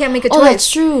can't make a choice. Oh,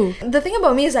 that's true. The thing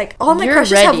about me is like all my You're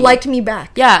crushes have ready. liked me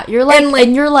back. Yeah, you're like, And,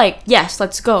 and you're like, yes,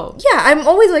 let's go. Yeah, I'm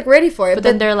always like ready for it. But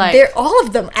then they're like- they're all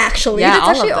of them actually. Yeah, It's all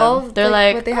of actually them. all. They're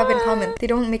like, what they have in common. They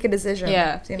don't make a decision.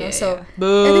 Yeah, you know. yeah, so yeah.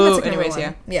 Boo. I think that's like number Anyways,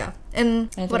 one. Yeah. And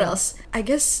Anything what else? else? I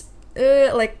guess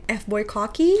like F-boy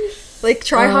cocky, like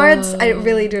tryhards. I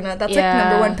really do not. That's like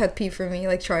number 1 pet peeve for me.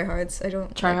 Like tryhards. I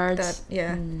don't Tryhards? like that.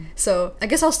 Yeah. So I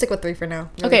guess I'll stick with 3 for now.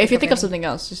 Really Okay, if you think of any. something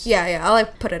else, just Yeah, I'll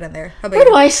like put it in there. How about where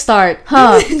you? do I start?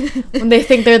 Huh? When they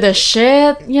think they're the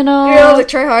shit, you know? Yeah, like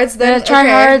tryhards. Then Yeah,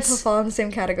 tryhards. We'll fall in the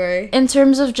same category. In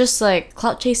terms of just like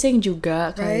clout chasing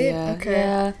juga Right? kaya. Okay.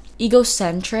 Yeah.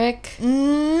 Egocentric.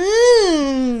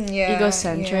 Yeah.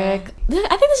 Egocentric.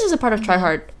 I think this is a part of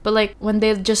tryhard, but like when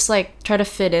they just like try to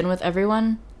fit in with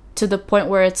everyone to the point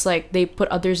where it's like they put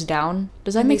others down.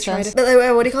 Does that make sense? But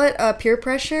like, what do you call it? Peer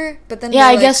pressure. But then Yeah, they're,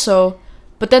 I like- guess so.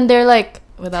 But then they're like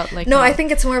without like No, I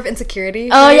think it's more of insecurity.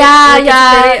 Oh, right? yeah, Like,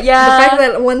 yeah, insecurity. yeah. The fact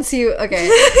that once you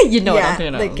you know yeah, what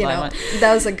I'm like you know, what I meant.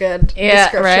 that was a good Yeah,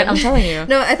 description. right. I'm telling you.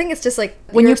 No, I think it's just like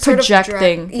When you're sort of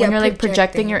projecting, yeah, when you're like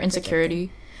projecting your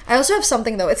insecurity. I also have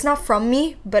something though. It's not from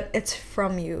me, but it's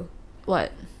from you.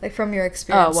 What? Like from your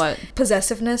experience. Oh, what?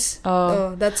 Possessiveness.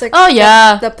 Oh. That's like. Oh,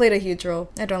 yeah. That played a huge role.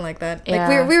 I don't like that. Yeah.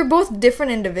 Like we're both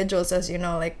different individuals, as you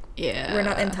know. Like Yeah. we're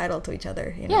not entitled to each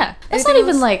other. You know? Yeah. That's not Anything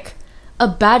even else? like a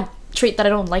bad trait that I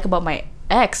don't like about my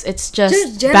ex. It's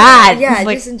just general- bad. Yeah,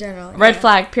 like, just in general. red yeah.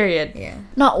 flag, period. Yeah.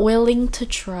 Not willing to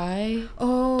try.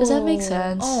 Oh. Does that make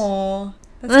sense? Oh.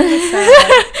 That's kind of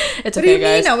sad. It's What okay, do you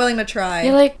guys. mean not willing to try?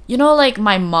 You're like, you know, like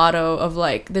my motto of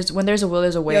like, there's when there's a will,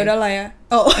 there's a way. Yoda Laya.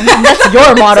 Oh. That's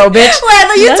your motto, bitch. Well,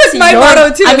 no, you That's took my your-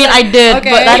 motto too. I mean, I did, Okay.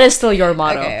 but that is still your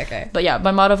motto. Okay. But yeah,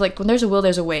 my motto of like, when there's a will,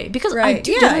 there's a way. Because I Right.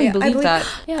 do Yeah, genuinely yeah, I believe believe- that.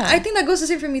 Yeah. I think that goes the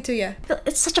same for me too. Yeah.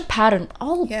 it's such a pattern.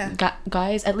 All Yeah.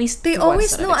 guys, at least They the ones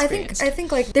always that no. I've I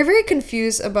think like they're very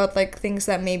confused about like things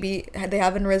that maybe they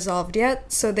haven't resolved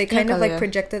yet. So they kind of like yeah.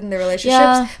 project it in their relationships.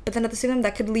 Yeah. But then at the same time,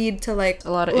 that could lead to like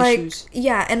A lot of like, issues.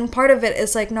 Yeah, and part of it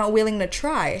is like not willing to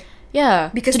try. Yeah,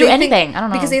 Because to do they think- anything. I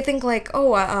don't know. Because they think like,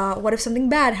 oh, what if something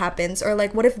bad happens, or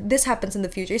like, what if this happens in the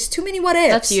future? It's too many what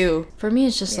ifs. That's you. For me,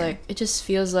 it's just Yeah. like it just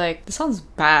feels like this sounds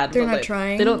bad. They're but, not like,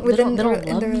 trying They don't. They within don't. They the- don't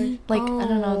in love the me. Like I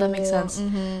don't know. That makes Oh, sense.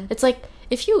 It's like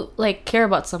if you like care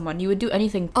about someone, you would do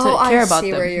anything to Oh, I care about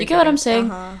see them. where you're You get what I'm going.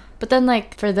 saying? Uh-huh. But then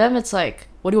like for them, it's like,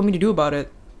 what do you want me to do about it?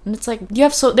 And it's like you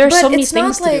have there are But so many it's not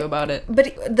things to like- do about it.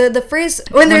 But the phrase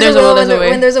when there's a will, there's a way.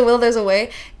 when there's a will, there's a way.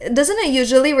 Doesn't it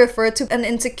usually refer to an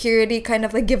insecurity, kind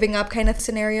of like giving up kind of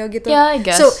scenario? Gitu? Yeah, I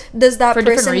guess. So does that For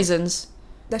person? different reasons.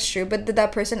 That's true. But did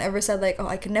that person ever said like, "Oh,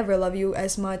 I can never love you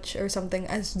as much" or something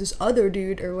as this other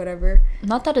dude or whatever?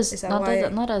 Not that as Is that not why that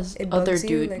not as it other bugs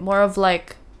you? dude. Like- More of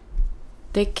like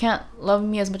they can't love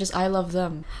me as much as I love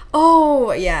them.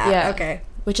 Oh yeah. Yeah. Okay.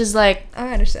 Which is like,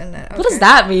 I understand that. what does Okay.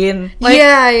 that mean? Like,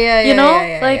 yeah, you know,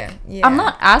 yeah, like yeah. I'm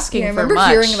not asking Yeah, I for remember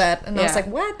much. hearing that, and I was Yeah. like,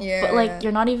 "What?" Yeah. But like,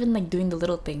 you're not even like doing the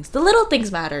little things. The little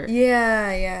things matter.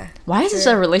 Yeah. Why is this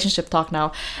True. a relationship talk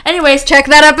now? Anyways, Check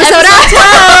that episode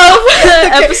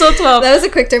out. episode 12. That was a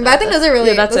quick turn, but I think those are really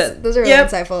Yeah, that's it. Those are really Yep.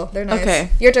 insightful. They're nice. Okay.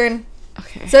 Your turn.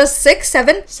 Okay. So 6,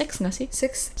 7, 6, Nessie.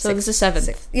 6. So this is 7th.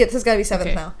 6. Yeah, this has got to be 7th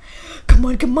Okay. now. Come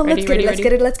on, Ready,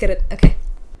 let's get it. Okay,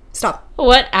 stop.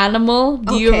 What animal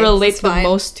do you Okay, relate this is the fine.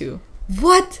 most to?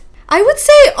 What? I would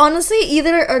say honestly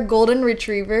either a golden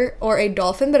retriever or a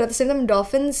dolphin, but at the same time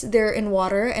dolphins, they're in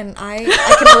water and I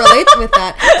can relate with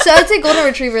that. So I'd say golden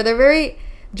retriever. They're very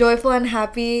joyful and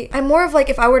happy. I'm more of like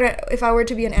if I were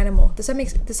to be an animal. Does that make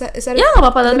is that Yeah,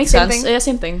 papa, that is makes the same sense. thing? Yeah,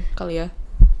 same thing. Kalia.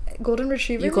 Golden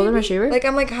retriever. You golden maybe? retriever? Like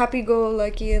I'm like happy go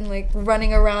lucky and like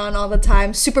running around all the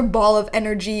time, super ball of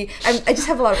energy. I just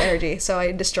have a lot of energy, so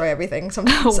I destroy everything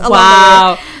sometimes. along the way.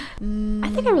 Wow. I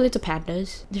think I relate to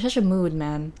pandas. They're such a mood,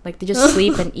 man. Like they just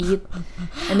sleep and eat,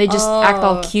 and they just act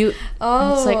all cute.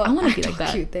 And it's like I want to be like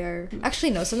that. Cute there.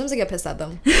 Actually, no. Sometimes I get pissed at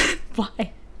them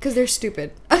Why? because they're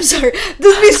stupid. I'm sorry.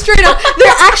 Let's be straight up.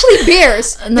 They're actually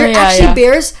bears. No, They're yeah, actually yeah.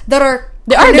 bears that are.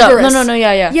 They are dumb. carnivorous. No,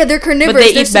 yeah. Yeah, they're carnivorous. But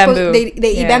they They're eat bamboo.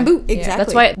 They eat Yeah. bamboo. Yeah. Exactly.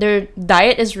 That's why their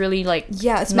diet is really like it's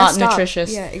not messed up.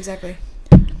 nutritious. Yeah, exactly.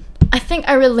 I think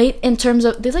I relate in terms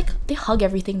of they hug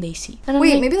everything they see. And I'm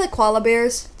Wait, like, maybe like koala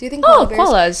bears. Do you think Oh, koala bears?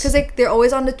 koalas. Because like they're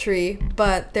always on the tree,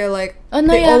 but they're like Oh, no,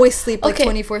 they yeah. always sleep like Okay.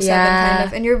 24/7 Yeah. kind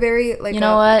of, and you're very like You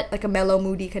know what? like a mellow,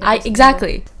 moody kind of. I person.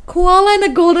 exactly. Koala and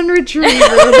a golden retriever.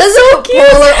 That's so cute.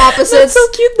 Polar opposites. That's so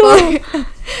cute though.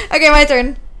 Okay, my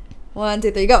turn. 1,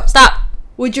 2, 3, go. Stop.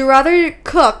 Would you rather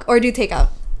cook or do takeout?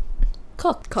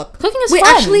 Cook. Cook. Cooking is Wait,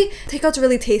 fun. actually, takeout's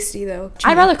really tasty though.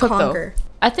 I'd rather cook Conquer. though.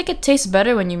 I think it tastes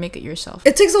better when you make it yourself.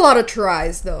 It takes a lot of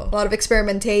tries though. A lot of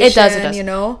experimentation. It does. You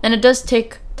know. And it does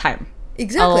take time.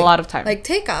 Exactly. A lot of time. Like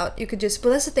takeout, you could just. But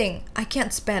that's the thing. I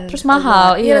can't spend. Just a mahal,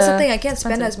 lot. Yeah, that's the yeah. thing. I can't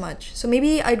spend Expensive. as much. So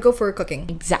maybe I'd go for cooking.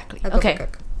 Exactly. I'd go Okay. for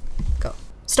cook. Go.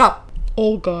 Stop.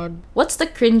 Oh God. What's the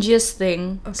cringiest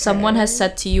thing someone has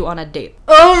said to you on a date?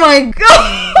 Oh my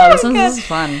God. Oh, this is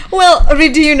fun. Well,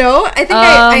 do you know? I think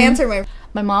I answered my.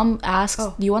 My mom asks,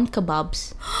 Oh. "Do you want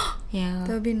kebabs?" Yeah.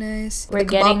 That would be nice. We're The kebab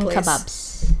getting place. kebabs.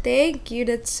 Thank you.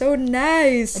 That's so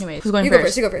nice. Anyway, who's going you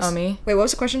first? You go first. Oh, me? Wait, what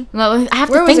was the question? No, I have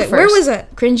Where to was think it? first. Where was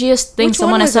it? Cringiest thing Which one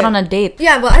someone has was said it? on a date.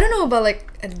 Yeah, but I don't know about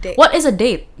like a date. What is a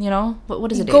date? You know?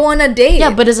 What is a date? Go on a date.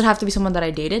 Yeah, but does it have to be someone that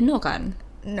I dated? No, can.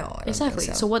 no, I don't Exactly.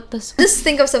 think So what does? Just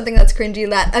think of something that's cringy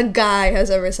that a guy has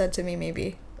ever said to me.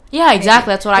 Maybe. Yeah,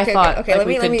 exactly. That's what I thought. Okay,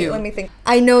 like, let me do. let me think.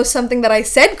 I know something that I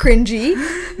said cringy,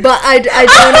 but I don't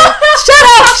know. Shut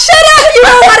up! Shut up! You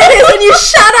know what it is, and you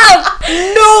shut up.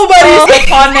 Nobody's.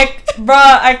 Iconic,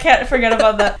 bruh. I can't forget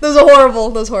about that. That was a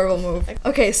horrible move.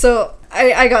 Okay, so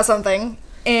I got something.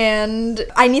 And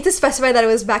I need to specify that it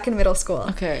was back in middle school.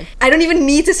 Okay. I don't even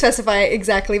need to specify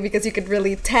exactly because you could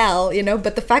really tell, you know,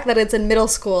 but the fact that it's in middle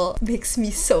school makes me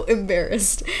so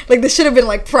embarrassed. Like this should have been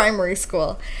like primary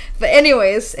school. But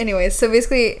anyways, so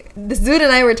basically this dude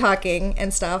and I were talking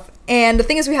and stuff. And the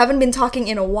thing is we haven't been talking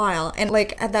in a while. And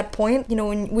like at that point, you know,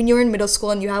 when you're in middle school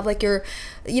and you have like your,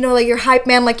 you know, like your hype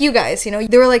man like you guys, you know,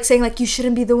 they were like saying like you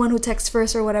shouldn't be the one who texts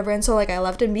first or whatever. And so like I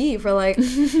left him be for like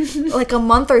like a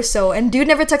month or so. And dude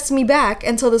never texted me back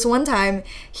until this one time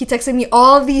he texted me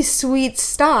all these sweet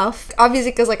stuff.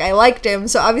 Obviously because like I liked him.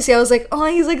 So obviously I was like, oh,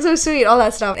 he's like so sweet, all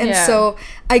that stuff. And Yeah. so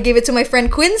I gave it to my friend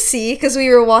Quincy because we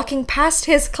were walking past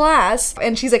his class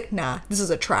and she's like, nah, this is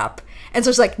a trap. And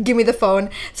so she's like, give me the phone.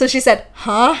 So she said,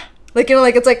 huh? Like, you know,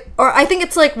 like it's like, or I think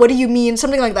it's like, what do you mean?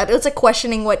 Something like that. It's like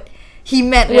questioning what he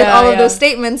meant with all of those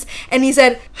statements. And he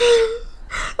said,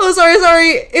 oh,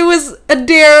 sorry. It was a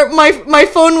dare. My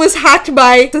phone was hacked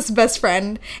by his best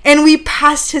friend. And we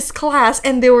passed his class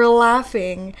and they were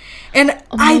laughing. And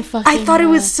I thought it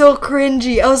was so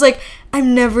cringy. I was like,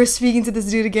 I'm never speaking to this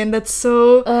dude again. That's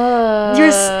so...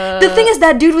 The thing is,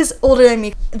 that dude was older than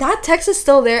me. That text is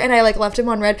still there, and I, like, left him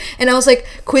on read. And I was like,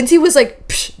 Quincy was like,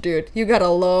 psh, dude, you got a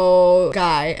low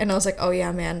guy. And I was like, oh,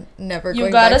 yeah, man. Never You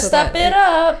going back gotta to step that. it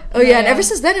up. Oh, yeah. And ever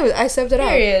since then, I stepped it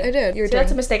Period. up. I did. Your So that's a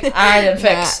turn. mistake I didn't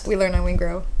fix. Nah, we learn and we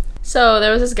grow. So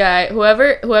there was this guy.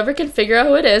 Whoever can figure out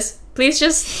who it is, please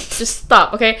just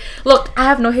stop. Okay. Look, I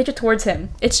have no hatred towards him.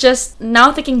 It's just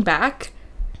now thinking back,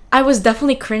 I was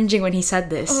definitely cringing when he said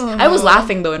this. Oh, I was no.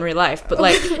 laughing though in real life, but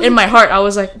like in my heart, I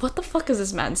was like, "What the fuck is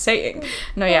this man saying?"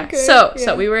 No, yeah. Okay, So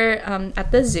yeah. we were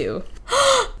at the zoo.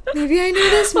 Maybe I knew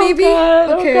this. Maybe.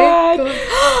 God, okay. oh Go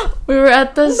on. We were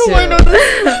at the zoo. No, I know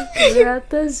this. We were at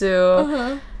the zoo.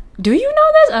 Uh-huh. Do you know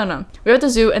this? I don't know. We were at the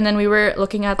zoo, and then we were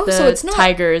looking at Oh, so the it's not-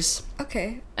 tigers.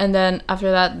 Okay. And then after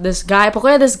that, this guy,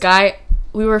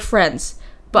 we were friends.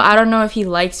 But I don't know if he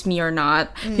likes me or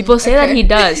not. People say that okay. he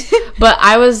does. But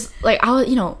I was,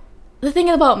 you know, the thing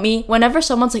about me, whenever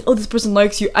someone's like, oh, this person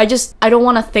likes you, I don't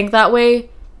want to think that way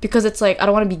because it's like, I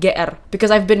don't want to be ge'er.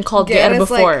 Because I've been called ge'er is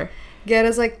before. Like, get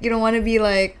is like, you don't want to be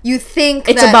like, you think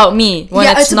It's that, about me when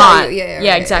Yeah, it's about not. you. Yeah,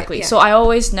 Yeah, right, exactly. yeah. So I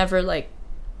always never like,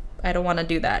 I don't want to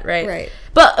do that, right? Right.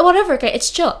 But whatever, okay, it's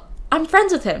chill. I'm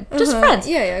friends with him. Just friends.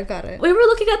 Yeah, got it. We were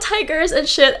looking at tigers and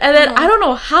shit, and then I don't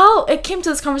know how it came to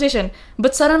this conversation,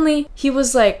 but suddenly he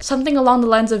was like something along the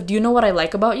lines of, "Do you know what I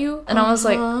like about you?" And I was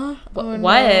like, "What?"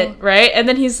 no. Right? And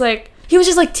then he was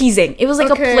just like teasing. It was like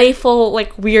a Okay. playful,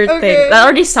 like weird Okay. thing. That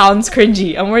already sounds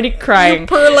cringy. I'm already crying.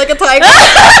 Purr like a tiger.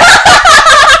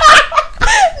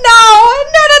 No,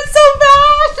 that's so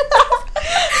bad.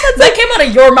 That came out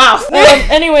of your mouth.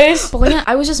 Anyways, but yeah,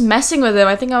 I was just messing with him.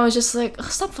 I think I was just like, "Ugh,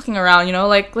 stop fucking around, you know,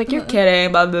 like you're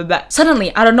kidding, blah blah blah."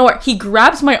 Suddenly, out of nowhere, he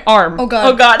grabs my arm. Oh god.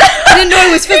 Oh god. I didn't know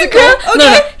it was physical. Okay.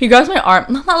 No, he grabs my arm.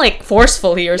 Not like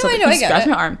forcefully or something. I know, He I just get grabs it.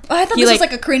 my arm. Oh, I thought He, this was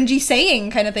like a cringy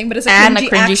saying kind of thing, but it's a and cringy, a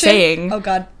cringy action. saying. Oh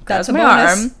god, that's grabs a my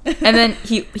bonus. arm, and then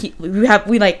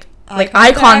we like Eye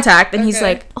eye contact? contact, and he's Okay.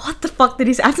 like, "What the fuck did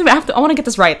he say?" I want to get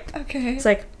this right. Okay. It's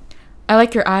like, "I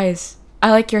like your eyes.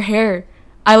 I like your hair.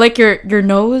 I like your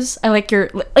nose. I like your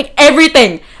like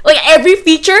everything. Like every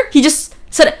feature." He just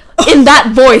said it in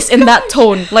that voice, in that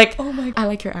tone. Like, Oh my- "I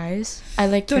like your eyes. I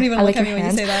like Don't your, even I look like at your me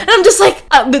when you hands." say that. And I'm just like,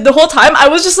 the whole time I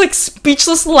was just like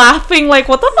speechless, laughing. Like,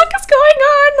 what the fuck is going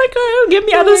on? Like, get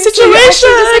me out of the So you situation.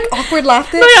 actually just like awkward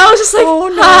laughed it. No, yeah, I was just like, Oh,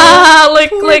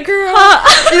 no. like, girl.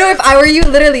 ha. You know, if I were you,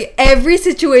 literally every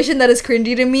situation that is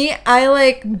cringy to me, I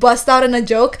like bust out in a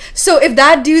joke. So if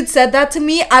that dude said that to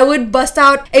me, I would bust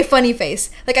out a funny face.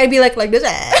 Like I'd be like this,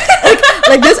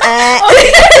 like this,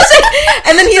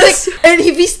 and then he like, and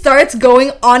if he starts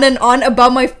going on and on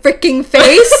about my freaking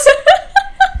face,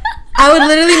 I would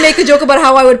literally make a joke about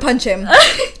how I would punch him.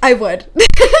 I would.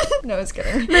 No, I was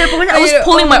kidding. I was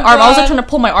pulling my arm. I was like trying to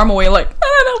pull my arm away. Like,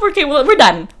 no, we're okay. We're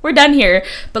done. We're done here.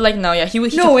 But like, no, yeah, he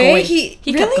kept No way. going.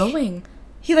 He kept really? going.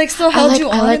 He like still held you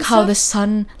on. I like and how stuff? the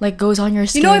sun like goes on your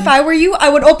skin. You know, if I were you, I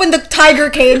would open the tiger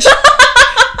cage.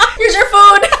 Here's your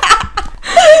food.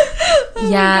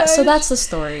 yeah. So gosh. that's the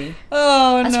story.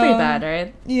 Oh That's no. pretty bad,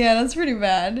 right? Yeah, that's pretty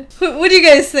bad. What do you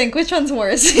guys think? Which one's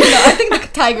worse? You know, I think the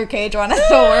tiger cage one is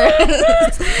so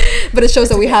worse. But it shows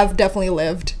that we have definitely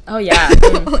lived. Oh yeah.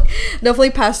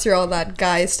 Definitely passed through all that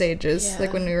guy stages, Yeah.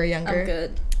 like when we were younger. I'm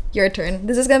good. Your turn.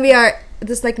 This is gonna be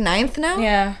this like 9th now?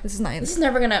 Yeah. This is 9th. This is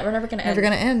never gonna end. Never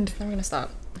gonna end. Never gonna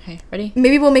stop. Okay, ready?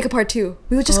 Maybe we'll make a part 2.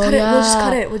 We would just Oh, cut it. We'll just yeah.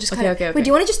 cut it. We'll just cut it. Okay. Wait, do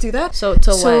you want to just do that? So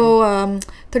when?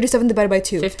 37 divided by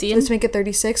 2. 15? Let's make it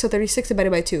 36. So 36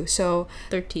 divided by 2. So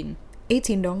 13.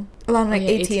 18 dong. Along like yeah,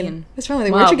 18. 18. What's wrong with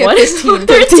you? Wow, Where'd you get what? 15?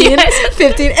 13.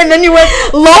 15. And then you went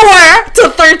lower to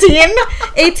 13.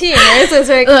 18, right? So it's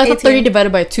like I 18. thought 30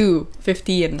 divided by 2.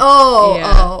 15. Oh,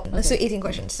 Yeah. oh. Let's do Okay. 18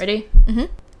 questions. Ready?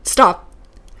 Stop.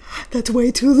 That's way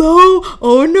too low.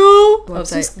 Oh no. Oh,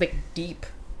 this is like deep.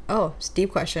 Oh, it's a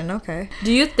deep question. Okay.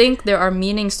 Do you think there are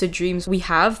meanings to dreams we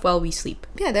have while we sleep?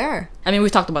 Yeah, there are. I mean,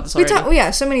 we've talked about this We already. talk, yeah,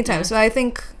 so many times. So I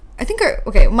think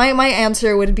okay. My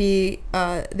answer would be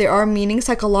there are meanings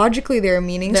psychologically. There are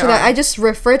meanings. There So that are. I just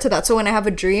refer to that. So when I have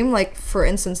a dream, like for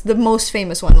instance, the most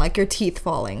famous one, like your teeth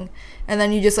falling, and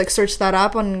then you just like search that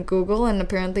up on Google, and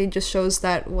apparently it just shows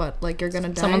that like you're gonna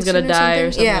die. Someone's soon gonna die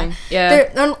or something. Yeah,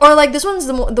 Yeah. Or like this one's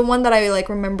the one that I like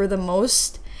remember the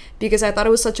most. Because I thought it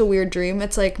was such a weird dream.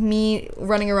 It's like me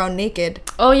running around naked.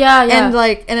 Oh yeah, yeah. And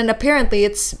like, and then apparently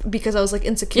it's because I was like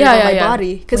insecure Yeah, about my yeah, yeah.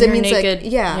 body. Because When it you're means naked,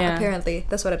 like, yeah, yeah. apparently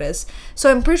that's what it is. So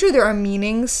I'm pretty sure there are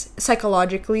meanings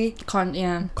psychologically.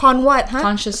 Yeah. Con what, huh?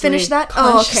 Consciously. Finish that?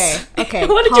 Conscious- Oh, okay. Okay.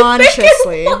 What did you think it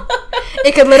Consciously.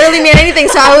 It could literally mean anything.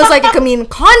 So I was like, it could mean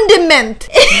condiment.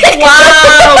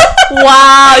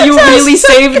 Wow, you So really it's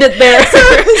saved it there.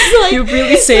 like- You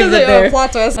really saved it Like, there.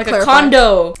 plot twist, Like a clarify.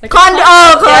 condo. Like a Condo.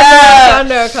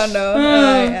 Yeah. Condo.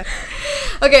 Oh, yeah.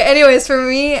 Okay, anyways, for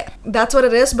me, that's what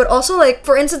it is. But also, like,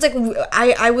 for instance, like,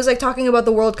 I was, like, talking about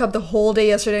the World Cup the whole day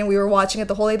yesterday, and we were watching it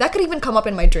the whole day. That could even come up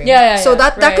in my dream. Yeah, So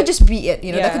that right. could just be it,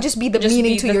 you know? Yeah. That could just be the Just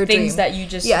meaning be to the your things dream. that you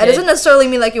just Yeah, it did. doesn't necessarily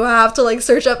mean, like, you have to, like,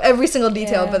 search up every single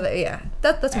detail, Yeah. but, yeah.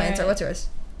 That's my answer. Alright. What's yours?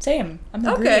 Same. I'm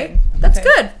Okay. agreeing. That's Okay.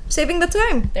 good. Saving the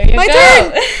time. There you my go.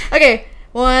 turn! Okay.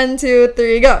 1, 2,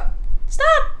 3, go.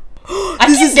 Stop. I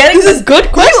keep getting this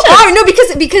good question. You are no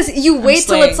because you wait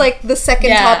till slaying. it's like the second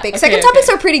Yeah, topic. okay, Second okay. topics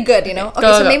are pretty good, you know. Okay,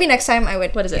 Go, so go. maybe next time I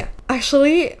would. What is it? Yeah.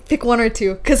 Actually, pick 1 or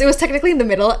 2 because it was technically in the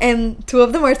middle, and 2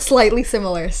 of them are slightly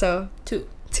similar. So 2.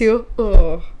 2.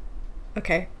 Oh,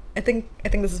 okay. I think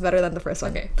this is better than the first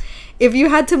one. Okay. If you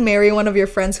had to marry one of your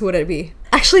friends, who would it be?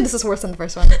 Actually, this is worse than the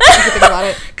first one. If you think about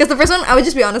it, because the first one, I would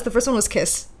just be honest. The first one was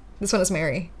kiss. This one is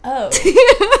marry. Oh. If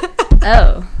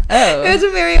you had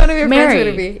to marry one of your friends, who would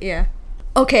it Marry. be? Yeah.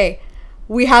 Okay.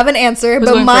 We have an answer, Who's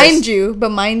but going mind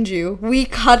you, we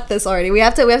cut this already. We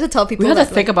have to tell people. We have to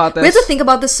that, think like, about We have this. to think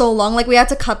about this so long. Like we had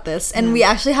to cut this, and we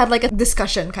actually had like a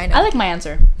discussion, kind of. I like my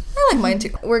answer. I like mine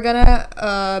too. We're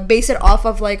gonna base it off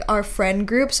of like our friend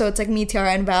group. So it's like me,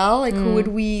 Tiara, and Val. Like who would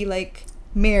we like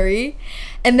marry?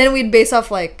 And then we'd base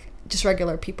off like just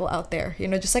regular people out there. You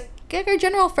know, just like our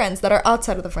general friends that are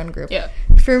outside of the friend group. Yeah.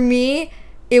 For me,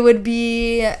 it would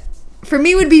be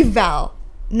Val.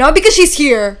 Not because she's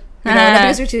here. You know,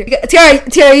 not because she's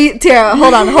here. Tiara,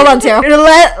 hold on, Tiara.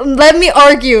 Let me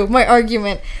argue my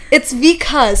argument. It's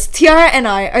because Tiara and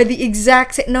I are the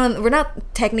exact same. No, we're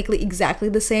not technically exactly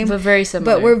the same. But very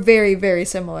similar. But we're very, very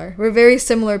similar. We're very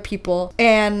similar people.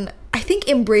 And I think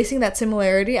embracing that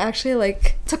similarity actually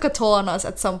like took a toll on us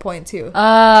at some point too.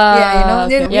 Yeah,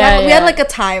 you know, we had like a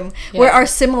time where our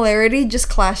similarity just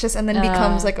clashes and then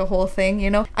becomes like a whole thing. You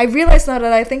know, I realize now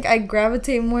that I think I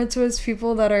gravitate more towards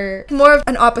people that are more of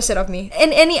an opposite of me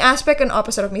in any aspect, an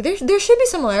opposite of me. There should be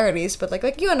similarities, but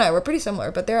like you and I, we're pretty similar,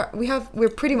 but we're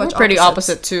pretty much pretty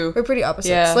opposites. opposite too. We're pretty opposites.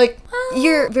 Yeah. Like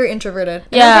you're very introverted,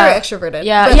 and I'm very extroverted.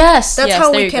 Yeah, but yes, that's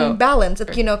how we can go. balance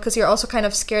it. You know, because you're also kind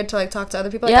of scared to like talk to other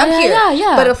people. Like, Yeah, I'm yeah, here.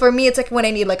 yeah. But for me, it's like when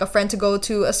I need like a friend to go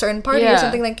to a certain party or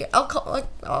something, like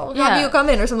I'll have you come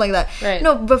in or something like that. Right.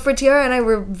 No, but for Tiara and I,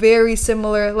 we're very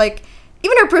similar. Like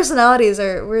even our personalities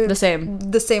we're the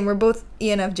same. We're both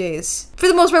ENFJs. For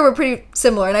the most part, we're pretty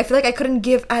similar, and I feel like I couldn't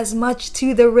give as much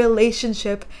to the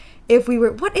relationship if we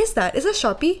were. What is that? Is that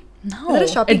Shopee? No,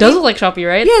 is that a Shopee it does game? look like Shopee,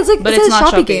 right? Yeah, it's like but it's a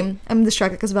not Shopee game. I'm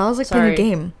distracted because Val's like playing a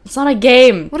game. It's not a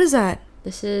game. What is that?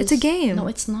 This is. It's a game. No,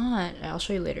 it's not. I'll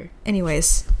show you later.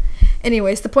 Anyways,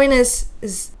 the point is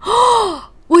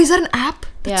wait, is that an app?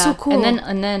 That's so cool.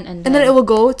 And then it will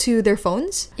go to their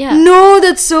phones? Yeah. No,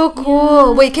 that's so cool.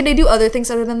 Yeah. Wait, can they do other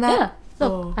things other than that? Yeah.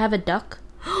 Look, I have a duck.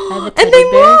 I have a and teddy they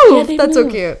bear. move. Yeah, they that's move.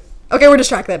 so cute. Okay, we're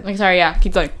distracted. Like, sorry, yeah,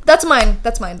 keep going. That's mine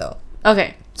though.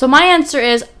 Okay, so my answer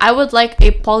is I would like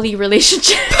a poly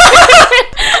relationship.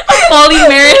 Poly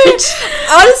marriage.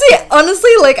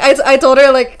 Honestly, like I told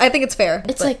her, like I think it's fair.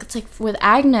 It's like with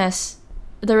Agnes,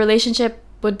 the relationship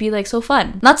would be like so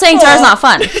fun. Not saying Tara's not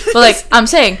fun, but like I'm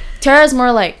saying Tara's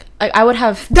more like I would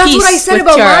have. That's peace what I said with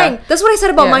about Tara. mine. That's what I said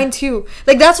about mine too.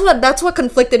 Like that's what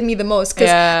conflicted me the most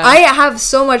because I have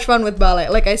so much fun with ballet,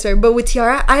 like I said, but with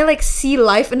Tiara, I like see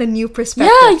life in a new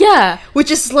perspective. Yeah.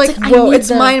 Which is like whoa, it's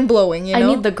mind blowing. You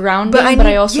know, I need the grounding, but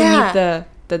I also need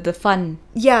the fun.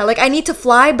 Yeah, like I need to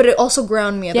fly, but it also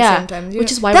ground me at the same time.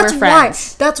 Which is why we're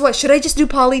friends. That's why. Should I just do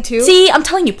poly too? See, I'm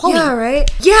telling you, poly. Yeah, right.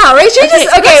 Yeah, right. Should we'll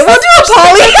do a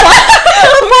poly.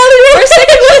 We're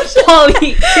sticking with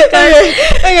poly.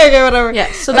 Okay, whatever.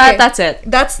 Yeah, so that's it.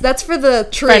 That's for the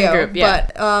trio. Friend group, yeah.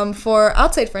 But for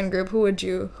outside friend group, who would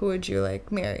you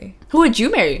like marry? Who would you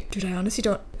marry? Dude, I honestly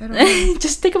don't. I don't know.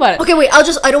 Just think about it. Okay, wait. I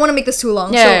don't want to make this too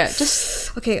long. Yeah, so,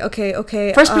 just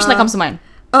okay. First person that comes to mind.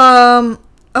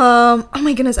 Oh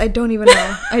my goodness, I don't even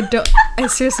know. I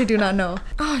seriously do not know.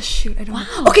 Oh shoot, I don't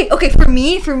know. Okay, for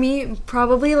me,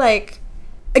 probably like,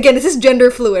 again, this is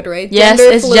gender fluid, right? Yes,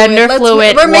 it's gender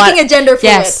fluid. We're making it gender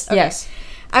fluid. Yes, okay. yes.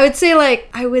 I would say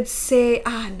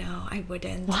no, I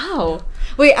wouldn't. Wow.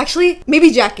 Wait, actually,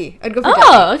 maybe Jackie. I'd go for Jackie.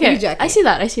 Oh, okay. Maybe Jackie. I see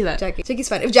that. Jackie's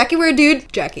fine. If Jackie were a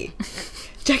dude, Jackie.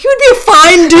 Jackie would be a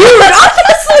fine dude.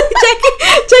 Honestly,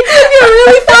 Jackie would be a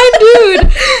really fine dude.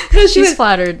 No, she's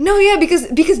flattered. No, yeah, because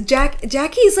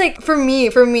Jackie is like for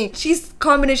me. She's a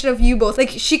combination of you both. Like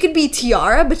she could be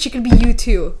Tiara, but she could be you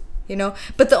too. You know.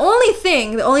 But the only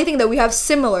thing that we have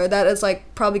similar that is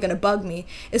like probably gonna bug me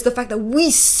is the fact that we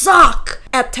suck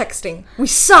at texting. We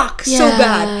suck so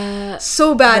bad.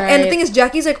 Right. And the thing is,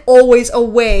 Jackie's like always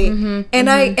away, and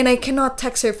I cannot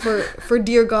text her for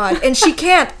dear God, and she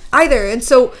can't either, and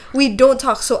so we don't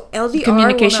talk. So LDR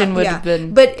communication would have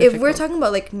been. But difficult. if we're talking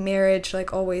about like marriage,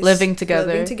 like always living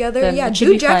together, yeah,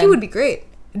 dude, Jackie would be great.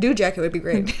 Jackie would be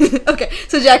great. Okay,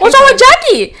 so Jackie. What's wrong with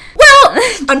Jackie? Well,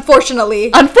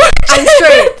 unfortunately, I'm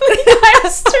straight. I'm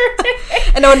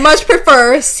straight. And I would much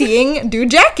prefer seeing dude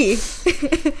Jackie.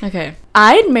 Okay,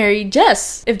 I'd marry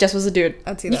Jess if Jess was a dude.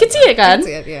 I'd see you that. can see it, God. I can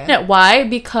see it, yeah. Why?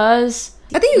 Because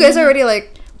I think you guys are already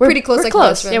like pretty close, we're like close.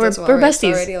 best friends. Yeah, we're as well, we're right? besties.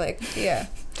 So already like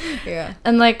yeah.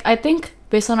 And like I think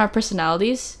based on our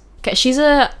personalities, okay, she's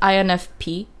a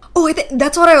INFP. Oh, I think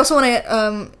that's what I also want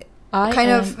to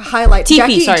kind of highlight.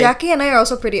 TP, sorry. Jackie and I are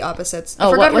also pretty opposites.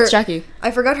 Oh, what's Jackie?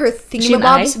 I forgot her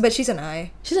thingamabobs, but she's an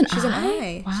I. She's an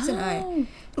I. Wow. She's an I.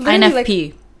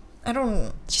 INFP. Like, I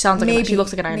don't. She sounds like she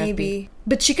looks like an INFP. Maybe,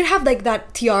 but she could have like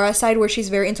that Tiara side where she's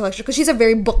very intellectual because she's a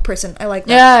very book person. I like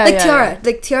that. Yeah, like Tiara,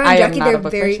 like Tiara and Jackie, they're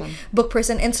very person. book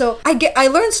person, and so I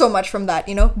learned so much from that,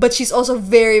 you know. But she's also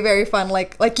very very fun,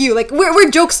 like you, like we're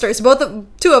jokesters.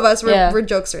 Two of us we're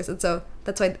jokesters, and so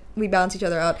that's why we balance each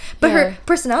other out. But her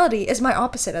personality is my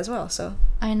opposite as well, so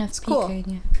INFP. it's cool.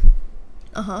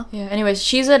 Yeah. Anyways,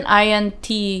 she's an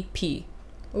INTP.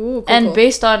 Ooh, cool, And cool.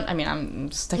 based on, I mean, I'm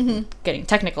just getting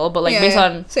technical, but like Yeah, based yeah.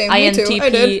 on Same, me too. I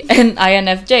did. INTP and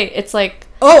INFJ, it's like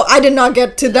Oh, I did not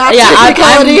get to that yeah,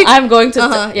 technicality. I'm going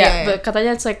to Yeah, but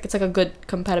katanya it's like a good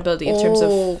compatibility in terms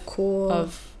cool.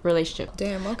 of relationship.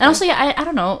 Damn, okay. And also I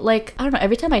don't know, like I don't know,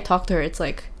 every time I talk to her, it's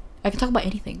like I can talk about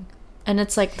anything. And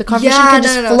it's like the conversation can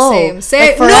just flow. Same.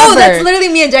 Like, No, forever. that's literally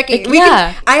me and Jackie.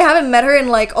 Like, I haven't met her in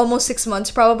like almost 6 months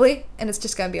probably, and it's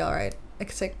just gonna be all right. Like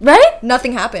it's like right?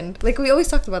 nothing happened. Like we always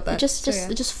talked about that.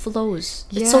 It just flows.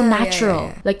 Yeah, It's so yeah,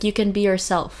 natural. yeah. Like you can be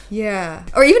yourself. Yeah,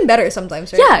 or even better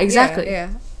sometimes, right? Yeah, exactly.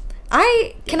 Yeah.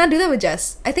 I cannot do that with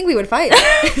Jess. I think we would fight.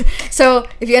 So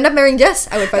if you end up marrying Jess,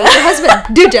 I would fight with your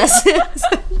husband. Do Jess.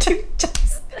 Do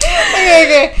Jess.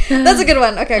 Okay. That's a good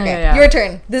one. Okay. Yeah. Your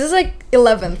turn. This is like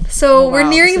 11th. So we're wow,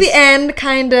 nearing this the end,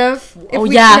 kind of.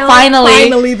 Finally.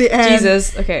 Finally the end.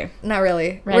 Jesus. Okay. Not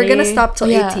really. Ready? We're gonna stop till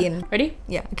Yeah. 18. Ready?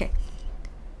 Yeah. Okay.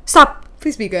 Stop.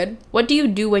 Please be good. What do you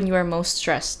do when you are most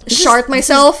stressed? Shart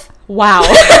myself. Wow.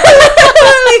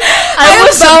 I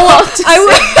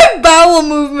have bowel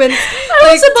movements.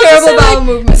 Like terrible bowel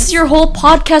movements. This is your whole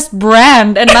podcast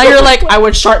brand, and now you're like, I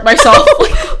would shart myself.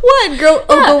 What? Go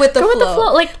with the go flow. with the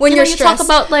flow. Like when you you're know, you stressed. talk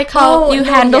about like how Oh, you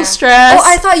no, handle yeah. stress. Oh,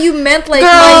 I thought you meant like Girl.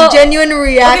 my genuine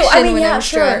reaction when I'm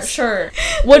sure, stressed. sure.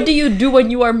 What do you do when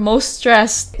you are most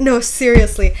stressed? No,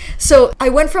 seriously. So I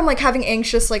went from like having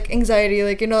anxious, like anxiety,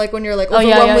 like you know, like when you're like Oh,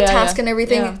 yeah, overwhelmed with yeah, task and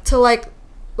everything, yeah. to like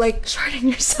Sharting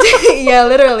yourself. yeah,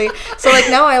 literally. So like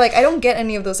now I don't get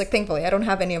any of those. Like thankfully I don't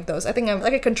have any of those. I think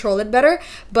I control it better,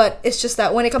 but it's just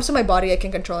that when it comes to my body I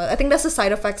can control it. I think that's the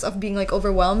side effects of being like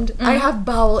overwhelmed. I have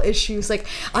bowel issues. Like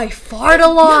I fart a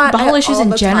lot. bowel issues all in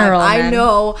the general, time. I man.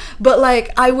 know, but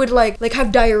like I would like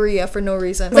have diarrhea for no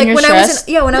reason. When Like you're when I was stressed?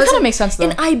 when I That was kinda makes sense, though.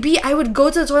 in IB, I would go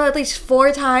to the toilet at least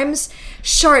 4 times,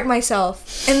 shart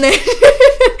myself, and then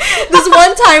this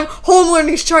one time home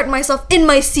learning shart myself in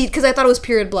my seat because I thought it was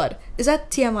period blood. Is that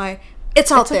TMI? It's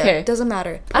out It's there. okay. It doesn't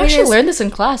matter. I actually learned this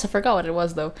in class. I forgot what it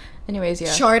was though. Anyways, yeah.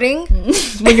 Sharting?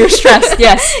 When you're stressed,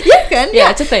 yes. You can. Yeah,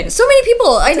 it's a thing. So many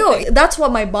people, I know. That's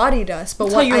what my body does. But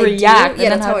That's what how you I react, do,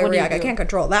 and then that's how I what do you react. I do? can't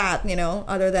control that, you know,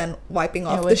 other than wiping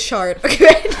off the what- shart.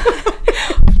 Okay.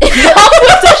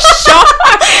 It's a shot.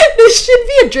 This should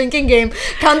be a drinking game.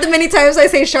 Count the many times I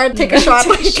say shart, take a shot.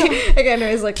 Like, okay,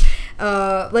 anyways, like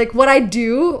what I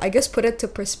do, I guess put it to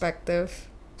perspective.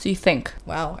 So you think?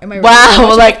 Wow, am I really Wow, so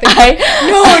much like of a thing?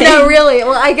 No, not really.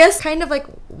 Well, I guess kind of like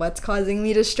what's causing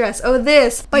me to stress. Oh,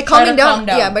 this by You try calming to down. calm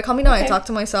down. Yeah, by calming down, I Okay. talk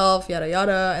to myself, yada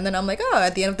yada, and then I'm like, oh,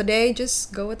 at the end of the day,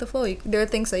 just go with the flow. There are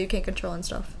things that you can't control and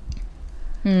stuff.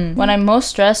 When I'm most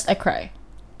stressed, I cry.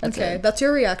 That's Okay, it. that's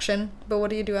your reaction. But what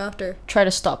do you do after? Try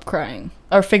to stop crying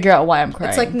or figure out why I'm crying.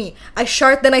 It's like me. I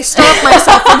shart, then I stop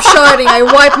myself from sharting. I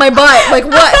wipe my butt. Like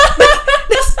what?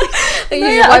 Like, you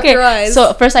Yeah, wipe your eyes.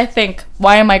 So first I think,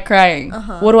 why am I crying?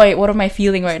 What am I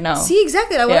feeling right now? See,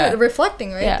 exactly. I Yeah. was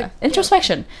reflecting, right? Yeah,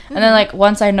 introspection. And then like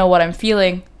once I know what I'm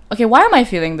feeling, okay, why am I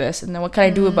feeling this? And then what can I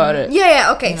do about it?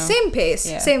 Yeah, okay. You know? Same pace.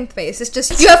 Yeah. Same pace. It's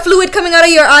just you have fluid coming out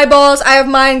of your eyeballs, I have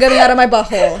mine coming out of my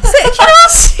butthole.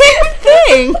 Same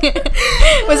thing.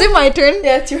 Was it my turn?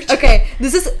 Yeah, it's your turn. Okay,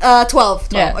 this is 12.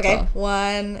 Yeah, Okay. 12.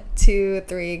 1, 2,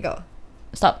 3, go.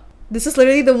 Stop. This is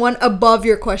literally the one above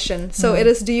your question. So it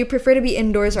is, do you prefer to be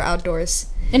indoors or outdoors?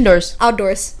 Indoors.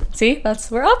 Outdoors. See,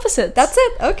 we're opposites. That's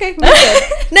it. Okay, we're good.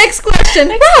 Next question.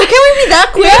 Wow, can we be that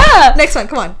quick? Yeah. Next one,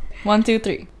 come on. 1, 2,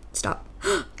 3. Stop.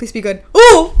 Please be good.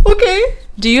 Oh, okay.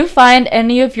 Do you find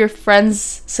any of your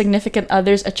friends' significant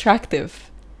others attractive?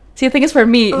 See, the thing is for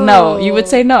me, no. You would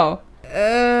say no.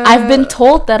 I've been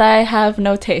told that I have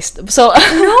no taste. So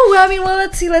No, well, I mean, well,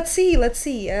 let's see.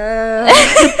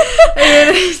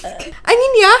 I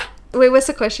mean, yeah. Wait, what's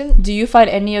the question? do you find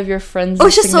any of your friends' Oh,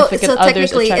 it's just so significant others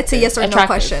technically, attractive? it's a yes or no Attractive.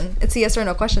 question. It's a yes or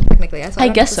no question, technically. So I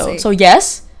don't guess have to so. say. So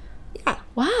yes. Yeah.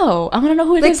 Wow, I'm gonna know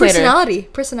who it Like is later. personality.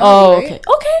 Oh, Personality, right?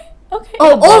 okay.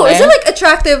 Oh, Yeah, is it like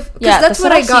attractive? Because yeah, that's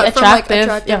what I got from like Yeah,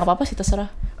 attractive. nggak apa-apa sih, terserah.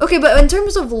 Okay, but in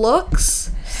terms of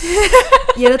looks,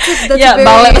 yeah, that's Yeah, very,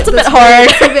 Bala, that's a bit hard.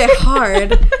 That's a bit hard.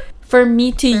 For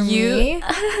me to For you, me?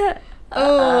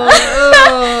 Oh.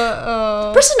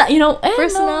 personality. You know, no,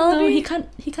 Personality?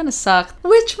 he kind of sucked.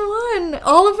 Which one?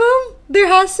 All of them? There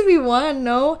has to be one,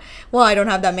 no? Well, I don't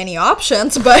have that many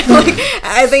options, but like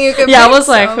I think you could. Yeah, I pick was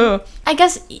like, some. who? I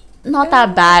guess not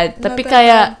that bad. Not Tapi that kaya,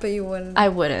 bad, but you wouldn't. I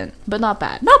wouldn't. But not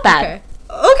bad. Not bad.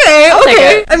 Okay. I'll take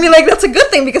Okay. it. I mean, like that's a good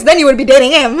thing because then you would be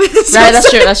dating him. So- Right, that's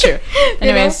true. That's true. you know?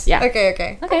 Anyways, yeah.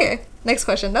 Okay. Next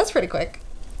question. That's pretty quick.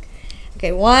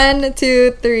 Okay, 1,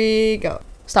 2, 3, go.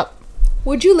 Stop.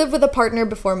 Would you live with a partner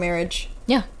before marriage?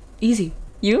 Yeah, easy.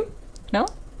 You? No?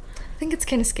 I think it's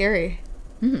kind of scary.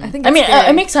 Mm-hmm. I think I mean, scary.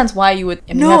 it makes sense why you would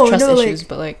No, have trust no, like- issues,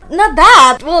 but like, Not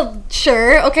that. Well,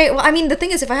 sure. Okay. Well, I mean, the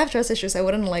thing is, if I have trust issues, I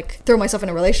wouldn't like throw myself in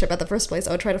a relationship at the first place.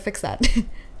 I would try to fix that.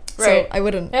 Right. So I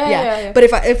wouldn't. Yeah. But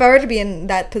if I were to be in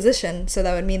that position, so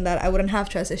that would mean that I wouldn't have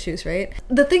trust issues, right?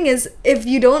 The thing is, if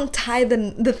you don't tie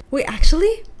the wait,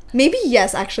 actually, maybe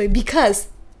yes, actually, because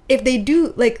if they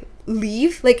do like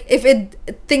leave, like if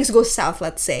things go south,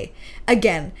 let's say,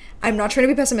 again, I'm not trying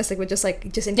to be pessimistic, but just in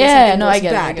case something goes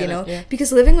bad, you know,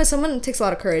 because living with someone takes a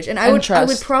lot of courage, and I would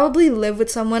probably live with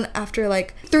someone after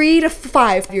like 3 to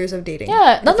 5 years of dating.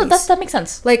 Yeah, that makes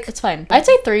sense. Like, it's fine. I'd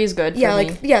say 3 is good. Yeah, for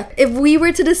like me. yeah, if we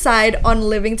were to decide on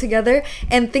living together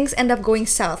and things end up going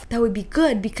south, that would be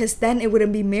good, because then it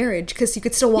wouldn't be marriage, because you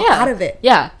could still walk out of it.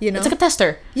 Yeah, you know, it's like a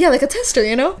tester. Yeah, like a tester,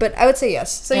 you know. But I would say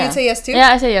yes. So you'd say yes too? Yeah,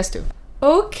 I say yes too.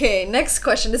 Okay, next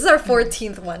question. This is our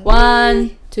 14th one.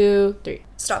 1, 2, 3.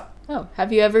 Stop. Oh,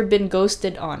 have you ever been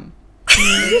ghosted on?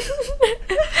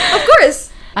 Of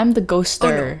course. I'm the ghoster.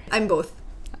 Oh, no. I'm both.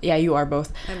 Yeah, you are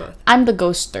both. I'm both. I'm the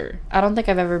ghoster. I don't think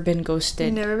I've ever been ghosted.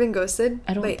 You've never been ghosted?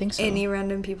 I don't think so. Any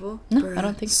random people? No, Bruh. I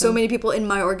don't think so. So many people in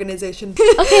my organization.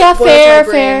 Okay, yeah,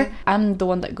 fair. I'm the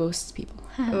one that ghosts people.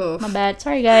 Oof. My bad.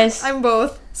 Sorry, guys. I'm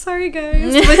both. Sorry,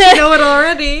 guys. But you know it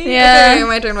already. Yeah. Okay,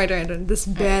 my turn. This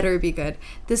better be good.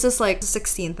 This is like the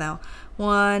 16th now.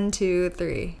 1, 2,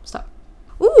 3. Stop.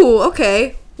 Ooh,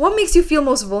 okay. What makes you feel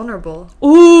most vulnerable?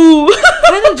 Ooh.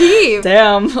 Kind of deep.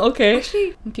 Damn. Okay.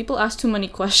 Actually, When people ask too many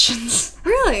questions.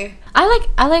 really? I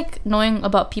like knowing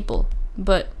about people,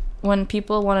 but when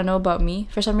people want to know about me,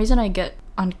 for some reason I get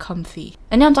uncomfy.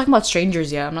 And now I'm talking about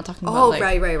strangers. Yeah, I'm not talking about like,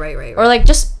 right. or like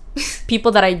just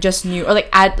people that I just knew, or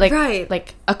like Right.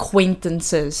 like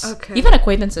acquaintances. Okay. Even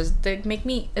acquaintances, it makes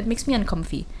me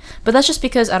uncomfy. But that's just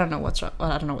because I don't know what's up.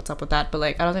 Well, I don't know what's up with that. But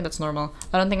like I don't think that's normal.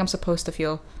 I don't think I'm supposed to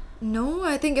feel. No,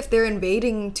 I think if they're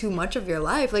invading too much of your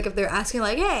life, like if they're asking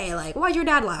like, hey, like, why'd your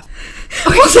dad laugh?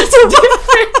 Okay, that's different.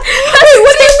 Wait,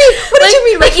 what do you mean? What did you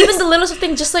mean? Like even the littlest of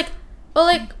things, just like, oh,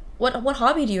 like what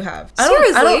hobby do you have?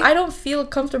 Seriously? I don't feel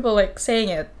comfortable like saying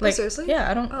it. Like seriously? Yeah,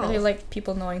 I don't Oh. really like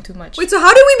people knowing too much. Wait, so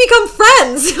how did we become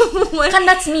friends? What? And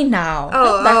that's me now.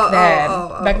 Oh, Not back then.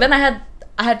 oh. Back then I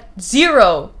had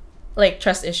zero like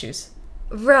trust issues.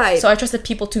 Right. So I trusted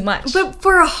people too much. But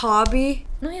for a hobby,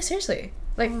 no, yeah, seriously.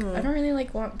 Like I don't really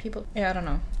like want people. Yeah, I don't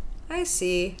know. I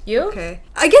see. You? Okay.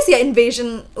 I guess yeah,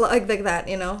 invasion like that,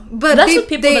 you know. But That's with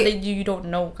people that you don't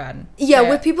know, God. Yeah,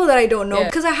 with people that I don't know. Yeah.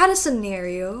 Because I had a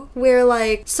scenario where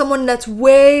like someone that's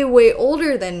way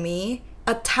older than me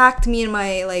attacked me in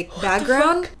my like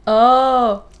background.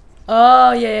 Oh,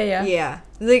 yeah. Yeah.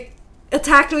 Like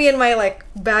attacked me in my like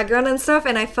background and stuff,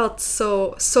 and I felt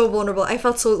so vulnerable. I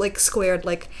felt so like squared,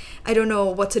 like I don't know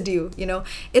what to do, you know.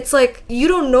 It's like you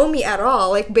don't know me at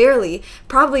all, like barely.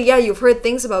 Probably yeah, you've heard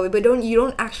things about me, but you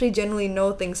don't actually genuinely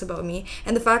know things about me.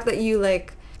 And the fact that you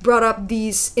like brought up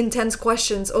these intense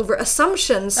questions over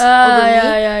assumptions over me.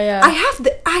 Yeah. I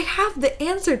have the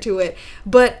answer to it,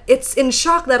 but it's in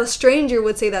shock that a stranger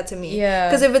would say that to me. Yeah.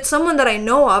 Because if it's someone that I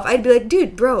know of, I'd be like,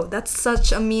 dude, bro, that's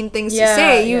such a mean thing to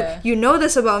say. You know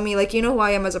this about me, like you know who I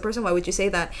am as a person. Why would you say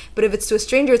that? But if it's to a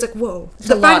stranger, it's like, whoa.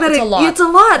 It's a lot, it's a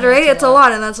lot, right? It's It's a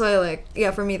lot, and that's why like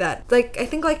for me that like I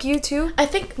think like you too. I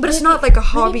think, but it's not like a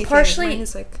hobby partially, thing. Mine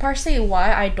is like partially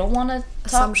why I don't want to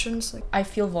assumptions. Like I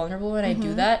feel vulnerable when I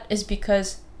do that is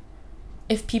because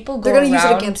if people go they're gonna use it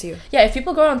around- against you. Yeah, if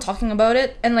people go around talking about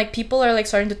it and like people are like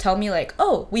starting to tell me like,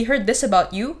 oh, we heard this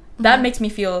about you, that makes me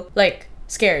feel like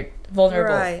scared,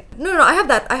 vulnerable. Right. No, I have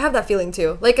that feeling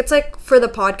too. Like it's like for the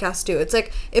podcast too. It's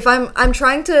like if I'm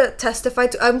trying to testify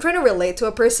to, I'm trying to relate to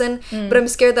a person, but I'm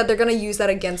scared that they're gonna use that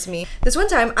against me. This one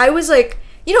time I was like,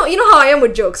 you know how I am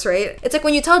with jokes, right? It's like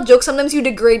when you tell jokes, sometimes you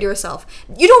degrade yourself.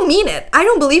 You don't mean it. I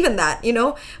don't believe in that, you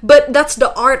know? But that's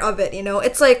the art of it, you know?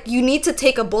 It's like you need to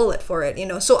take a bullet for it, you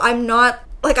know? So I'm not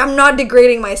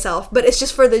degrading myself, but it's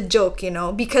just for the joke, you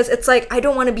know, because it's like I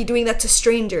don't want to be doing that to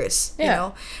strangers, you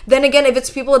know. Then again, if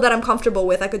it's people that I'm comfortable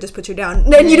with, I could just put you down.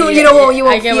 Then you won't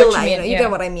feel that, you know. You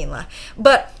get what I mean, lah.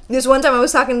 But this one time I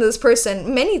was talking to this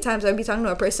person. Many times I'd be talking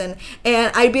to a person,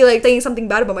 and I'd be like saying something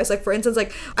bad about myself. Like for instance,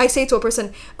 like I say to a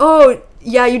person, "Oh,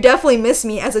 yeah, you definitely miss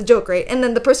me," as a joke, right? And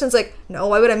then the person's like, "No,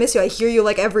 why would I miss you? I hear you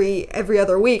like every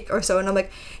other week or so." And I'm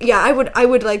like, "Yeah, I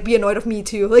would like be annoyed of me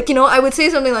too." Like, you know, I would say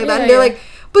something like that, and they're like,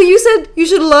 "But you said you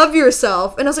should love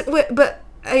yourself." And I was like, "Wait, but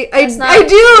I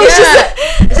do."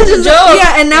 It's just a joke.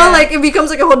 Yeah, and now like it becomes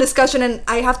like a whole discussion, and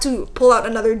I have to pull out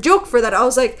another joke for that. I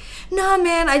was like, "Nah,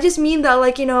 man, I just mean that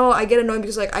like, you know, I get annoyed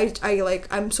because like I like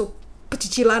I'm so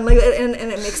pachicilan, like, and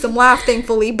it makes them laugh,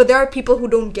 thankfully. But there are people who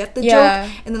don't get the Yeah.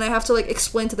 joke, and then I have to like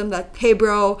explain to them that, hey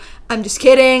bro, I'm just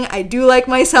kidding, I do like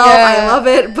myself, Yeah. I love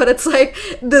it, but it's like,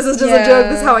 this is just a Yeah. joke,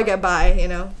 this is how I get by, you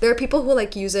know. There are people who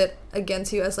like use it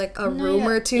against you as like a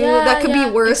rumor too. Yeah, That could yeah,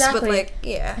 be worse, but exactly. like,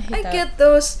 yeah, hate I that. get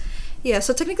those. Yeah,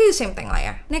 so technically the same thing,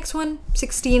 Laya. Next one,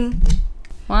 16.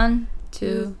 1,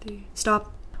 2. 3.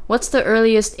 Stop. What's the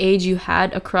earliest age you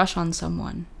had a crush on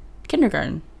someone?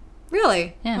 Kindergarten.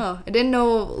 Really? Yeah. Oh, I didn't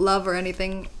know love or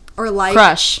anything or like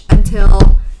Crush.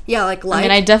 until like I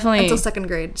mean, I definitely. until second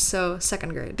grade. So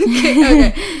second grade.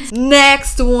 Okay.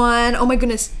 Next one. Oh my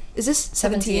goodness. Is this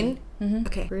 17? Mhm.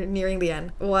 Okay, we're nearing the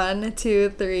end. 1, 2,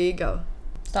 3, go.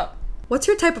 Stop. What's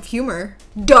your type of humor?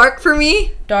 Dark for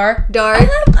me. Dark.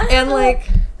 And like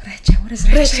Reche. What is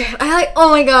reche? I like. Oh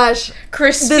my gosh.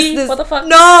 Crispy. What the fuck?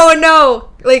 No.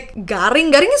 Like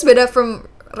garing. Garing is better from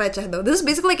receh though. This is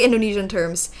basically like Indonesian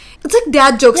terms. It's like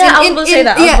dad jokes. Yeah, I was gonna say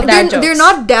that. I was about dad jokes. They're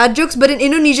not dad jokes, but in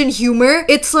Indonesian humor,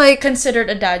 it's like Considered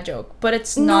a dad joke, but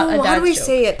it's not a dad joke. how do we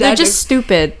say it? They're Dad just jokes.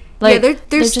 stupid. Like, yeah,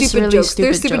 they're just stupid really jokes.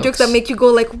 They're stupid jokes that make you go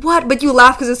like, what? But you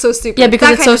laugh because it's so stupid. Yeah, because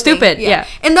That it's kind so of thing. stupid, yeah.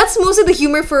 And that's mostly the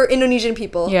humor for Indonesian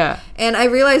people. Yeah. And I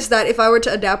realized that if I were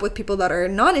to adapt with people that are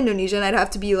non-Indonesian, I'd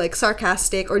have to be like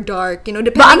sarcastic or dark, you know,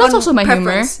 depending But that's on also my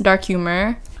preference. humor. Dark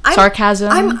humor. I'm-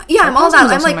 sarcasm. I'm all Sarcasm that. is I'm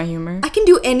also like my humor. I can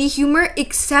do any humor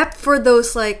except for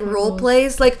those like role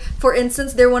plays. Like for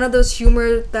instance, they're one of those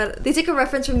humor that they take a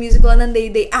reference from musical and then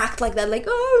they act like that, like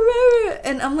oh,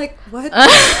 and I'm like what,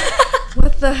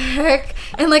 what the heck?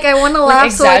 And like I want to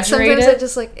laugh, so like sometimes I exaggerated?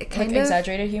 just like it kind of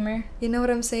exaggerated humor. You know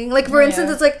what I'm saying? Like for instance,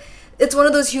 Yeah. it's like. It's one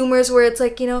of those humors where it's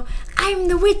like, you know, I'm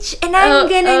the witch and I'm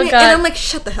gonna... oh, and God. I'm like,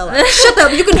 shut the hell up. Shut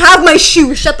up. You can have my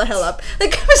shoe. Shut the hell up.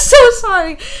 Like, I'm so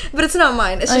sorry. But it's not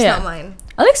mine. It's just yeah. not mine.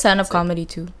 I like stand-up comedy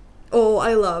too. Oh,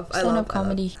 I love Stand-up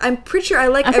comedy. I'm pretty sure I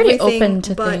like I'm pretty everything. open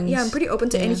to but things. yeah, I'm pretty open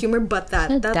to any Yeah. humor but that.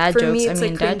 Not That dad for jokes. me, it's I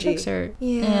mean, like dad cringy. jokes are.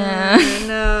 Yeah,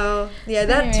 no. Yeah,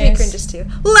 that to me Anyways. cringes too.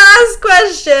 Last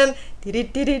question.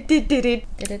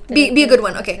 Be a good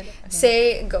one. Okay.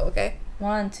 Say go, okay?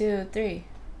 1, 2, 3.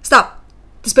 Stop.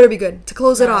 This better be good to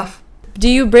close it off. Do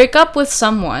you break up with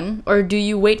someone or do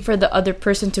you wait for the other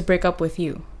person to break up with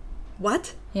you?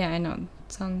 What? Yeah, I know.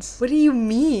 It sounds. What do you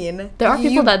mean? There are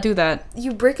people that do that.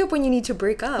 you break up when you need to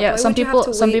break up. Yeah, Why some would you have people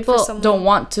to some wait for people someone- don't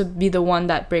want to be the one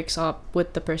that breaks up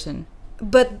with the person.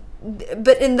 But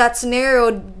in that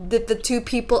scenario, did the two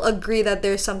people agree that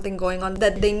there's something going on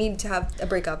that they need to have a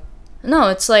breakup? No,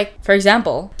 it's like, for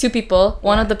example, two people,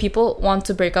 one of the people want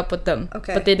to break up with them.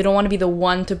 Okay. But they don't want to be the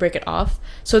one to break it off.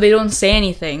 So they don't say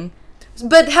anything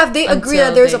But have they agreed Until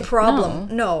that there's a they-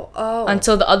 problem? No. Oh.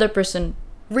 until the other person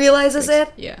Realizes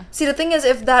it? Yeah. See, the thing is,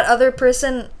 if that other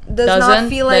person does not Doesn't,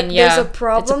 feel like then yeah, there's a it's a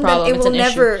problem, problem, then it it's will an issue.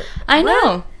 never... I What?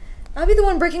 know. I'll be the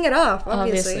one breaking it off,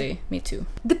 obviously. Obviously. Me too.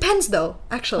 Depends though,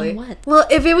 actually. On what? Well,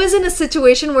 if it was in a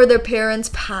situation where their parents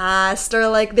passed or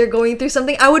like they're going through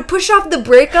something, I would push off the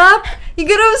breakup. You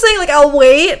get what I'm saying? Like I'll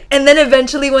wait, and then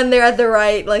eventually when they're at the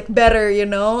right, like better, you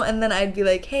know, and then I'd be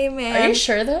like, "Hey, man." Are you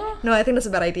sure though? No, I think that's a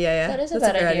bad idea. Yeah, That is a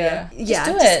That's bad idea. Just Yeah,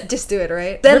 do it. Just do it,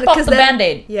 right? Rip off 'cause the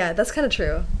Band-Aid. Yeah, that's kind of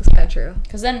true. That's kind of true.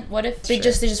 Because then what if they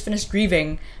Sure. just finished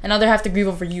grieving and now they have to grieve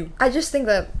over you? I just think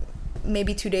that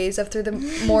maybe 2 days after the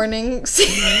morning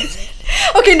season.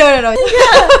 Okay, no.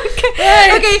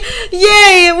 Yeah. Okay.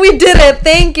 Yay, we did it.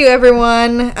 Thank you,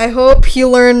 everyone. I hope you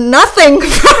learned nothing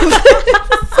from this.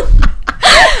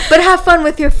 But have fun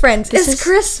with your friends. It's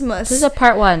Christmas. This is a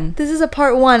part 1. This is a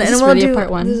part 1. Is and this we'll really a do, part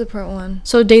 1? This is a part 1.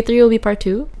 So day 3 will be part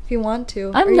 2? If you want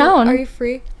to. I'm Are you- down. Are you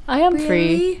free? I am free.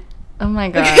 Really? Oh my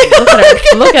god. Look at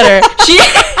her. Look at her. She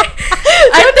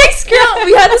thanks girl.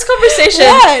 We had this conversation.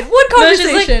 What No, she's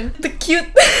like, conversation? the cute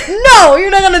No,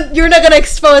 you're not gonna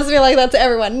expose me like that to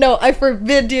everyone. No, I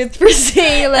forbid you for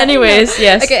saying that. Anyways, No.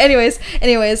 yes. Okay, anyways.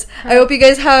 I hope you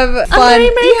guys have fun.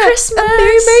 Merry Christmas.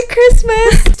 A Merry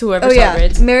Christmas. to whoever Oh yeah,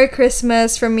 celebrates. Merry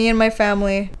Christmas from me and my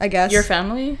family, I guess. Your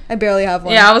family? I barely have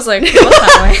one. Yeah, I was like,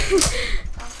 what family?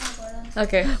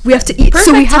 Okay. We have to eat,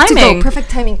 so we Perfect have to timing. go. Perfect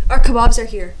timing. Our kebabs are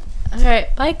here.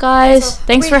 Alright, bye guys. So-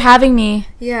 Thanks wait. for having me.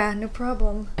 Yeah, no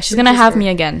problem. She's gonna have me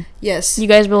again. Yes. You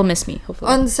guys will miss me,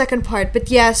 hopefully. On the second part, but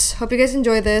yes, hope you guys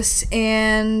enjoy this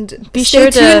and Be stay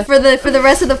sure tuned to- for the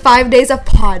rest of the 5 days of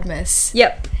PODMAS.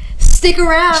 Yep. Stick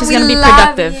around. She's We gonna be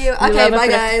love productive. you. We Okay, love a bye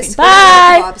productive guys. queen.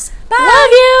 Bye. Bye.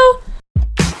 Love you.